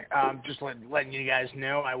 Okay. Just letting you guys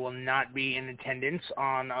know, I will not be in attendance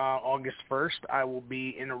on August 1st. I will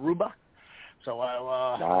be in Aruba. So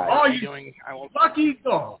I'll be doing. I will. Lucky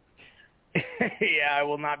dog. Yeah, I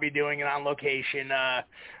will not be doing it on location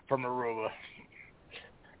from Aruba.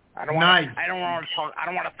 I don't want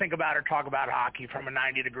to think about or talk about hockey from a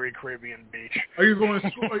 90-degree Caribbean beach. Are you going?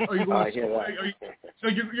 Are you going? So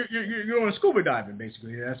you're going scuba diving,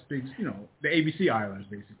 basically. That's big. You know, the ABC Islands,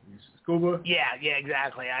 basically. Scuba. Yeah,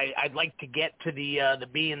 exactly. I'd like to get to the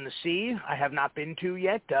B and the C. I have not been to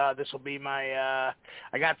yet. This will be my.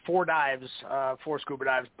 I got 4 scuba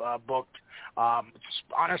dives booked. It's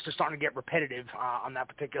honestly starting to get repetitive on that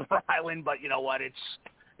particular island, but you know what?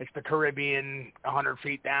 It's the Caribbean, 100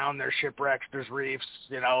 feet down. There's shipwrecks. There's reefs.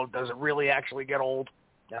 You know, does it really actually get old?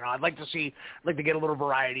 You know, I'd like to get a little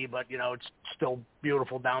variety, but you know, it's still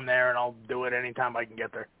beautiful down there, and I'll do it anytime I can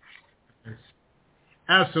get there.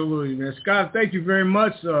 Absolutely, man. Scott, thank you very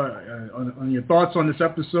much on your thoughts on this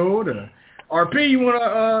episode. RP, you want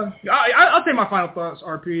to, I'll take my final thoughts,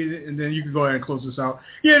 RP, and then you can go ahead and close this out.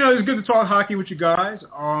 Yeah, no, it's good to talk hockey with you guys. Good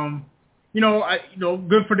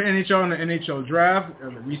for the NHL and the NHL draft. The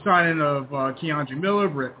re-signing of Keandre Miller,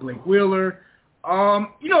 Blake Wheeler.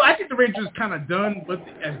 I think the Rangers kind of done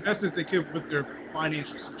as best as they could with their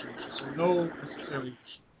financial situation. So no necessarily.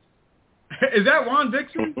 Is that Juan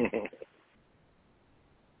Dixon?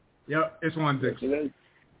 Yep, it's Juan Dixon.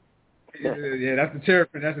 Yeah, that's the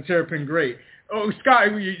Terrapin. That's the Terrapin great. Oh, Scott,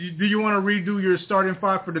 do you want to redo your starting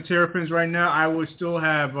 5 for the Terrapins right now? I would still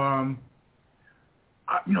have, John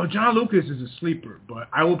Lucas is a sleeper, but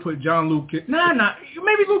I will put John Lucas.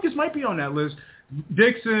 Maybe Lucas might be on that list.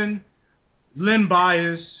 Dixon, Lynn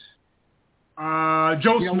Bias,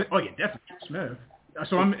 Joe Smith. Oh, yeah, definitely Joe Smith.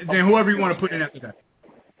 So then whoever you want to put in after that.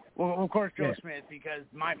 Well, of course, Joe Smith, because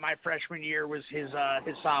my freshman year was his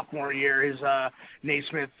sophomore year, his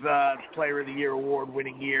Naismith Player of the Year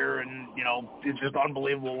award-winning year, and it's just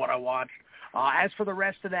unbelievable what I watched. As for the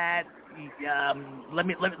rest of that, let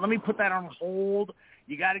me put that on hold.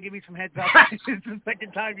 You got to give me some heads up. It's the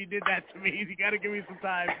second time you did that to me. You got to give me some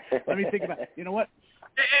time. Let me think about it. You know what?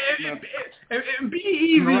 And be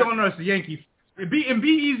easy on us, Yankees. And be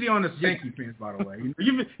easy on us, Yankee fans. By the way,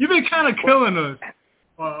 you've been kind of killing us.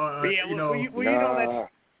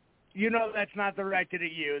 You know that's not directed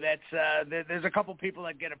at you. That's there's a couple people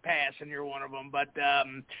that get a pass, and you're one of them. But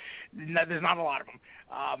there's not a lot of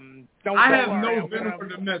them. I have no venom for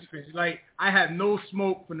the Mets fans. Like I have no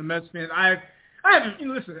smoke for the Mets fans. I haven't.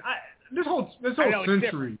 Listen, this whole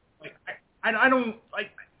century. Like I don't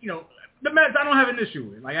like the Mets. I don't have an issue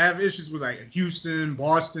with. Like I have issues with like Houston,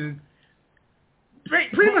 Boston.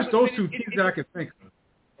 Pretty much those two teams that I can think of.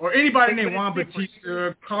 Or anybody named Juan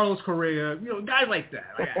Bautista, Carlos Correa, guys like that.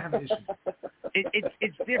 Like, I have an issue.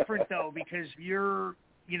 It's different, though, because you're,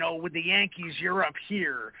 with the Yankees, you're up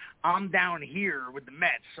here. I'm down here with the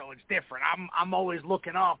Mets, so it's different. I'm always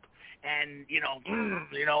looking up, and,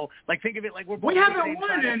 like think of it like we're both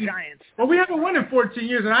the same Giants. Well, we haven't won in 14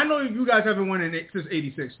 years, and I know you guys haven't won since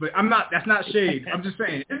 '86, but that's not shade. I'm just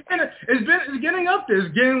saying. It's getting up there.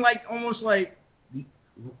 It's getting like almost like,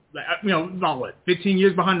 about what, 15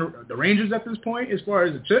 years behind the Rangers at this point as far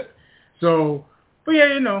as the chip. So, but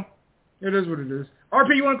yeah, it is what it is.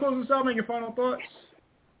 RP, you want to close this out? Make your final thoughts.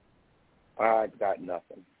 I got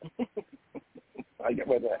nothing. I get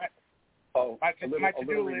with that. Oh, my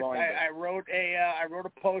to-do list. I wrote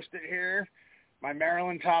a post-it here. My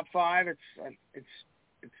Maryland top 5. It's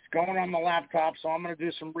going on the laptop, so I'm going to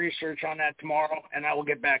do some research on that tomorrow, and I will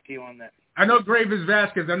get back to you on that. I know Gravis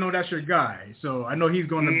Vasquez. I know that's your guy, so I know he's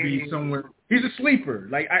going to be somewhere. He's a sleeper.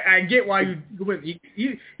 Like I get why you went.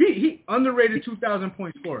 He underrated 2,000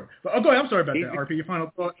 point scorer. But go ahead. I'm sorry about that. RP, your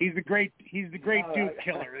final thought. He's the great Duke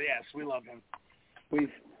killer. Yes, we love him.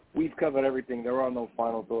 We've covered everything. There are no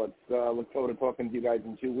final thoughts. Look forward to talking to you guys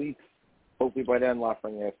in 2 weeks. Hopefully by then,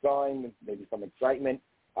 Lafreniere signed. Maybe some excitement.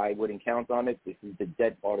 I wouldn't count on it. This is the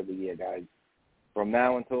dead part of the year, guys. From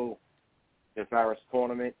now until the Paris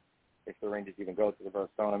tournament, if the Rangers even go to the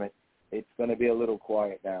first tournament, it's going to be a little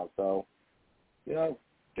quiet now. So,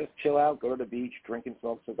 just chill out, go to the beach, drink and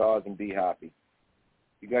smoke cigars, and be happy.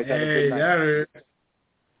 You guys have a good night.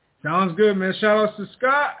 Sounds good, man. Shout outs to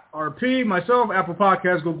Scott, RP, myself, Apple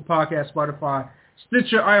Podcasts, Google Podcasts, Spotify,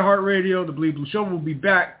 Stitcher, iHeartRadio. The Bleed Blue Show will be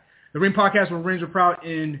back. The Ring Podcast with Ranger Proud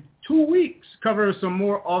in 2 weeks. Cover some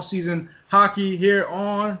more off-season hockey here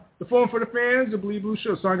on the Phone for the Fans, the Bleed Blue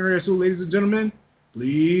Show. Sangre Azul, ladies and gentlemen.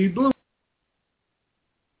 Bleed Blue.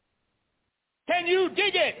 Can you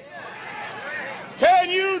dig it? Can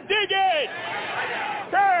you dig it?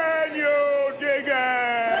 Can you dig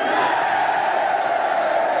it?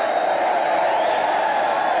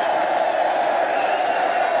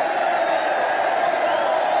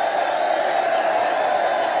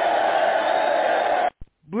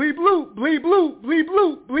 Bleed blue, bleed blue, bleed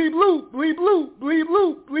blue, bleed blue, bleed blue.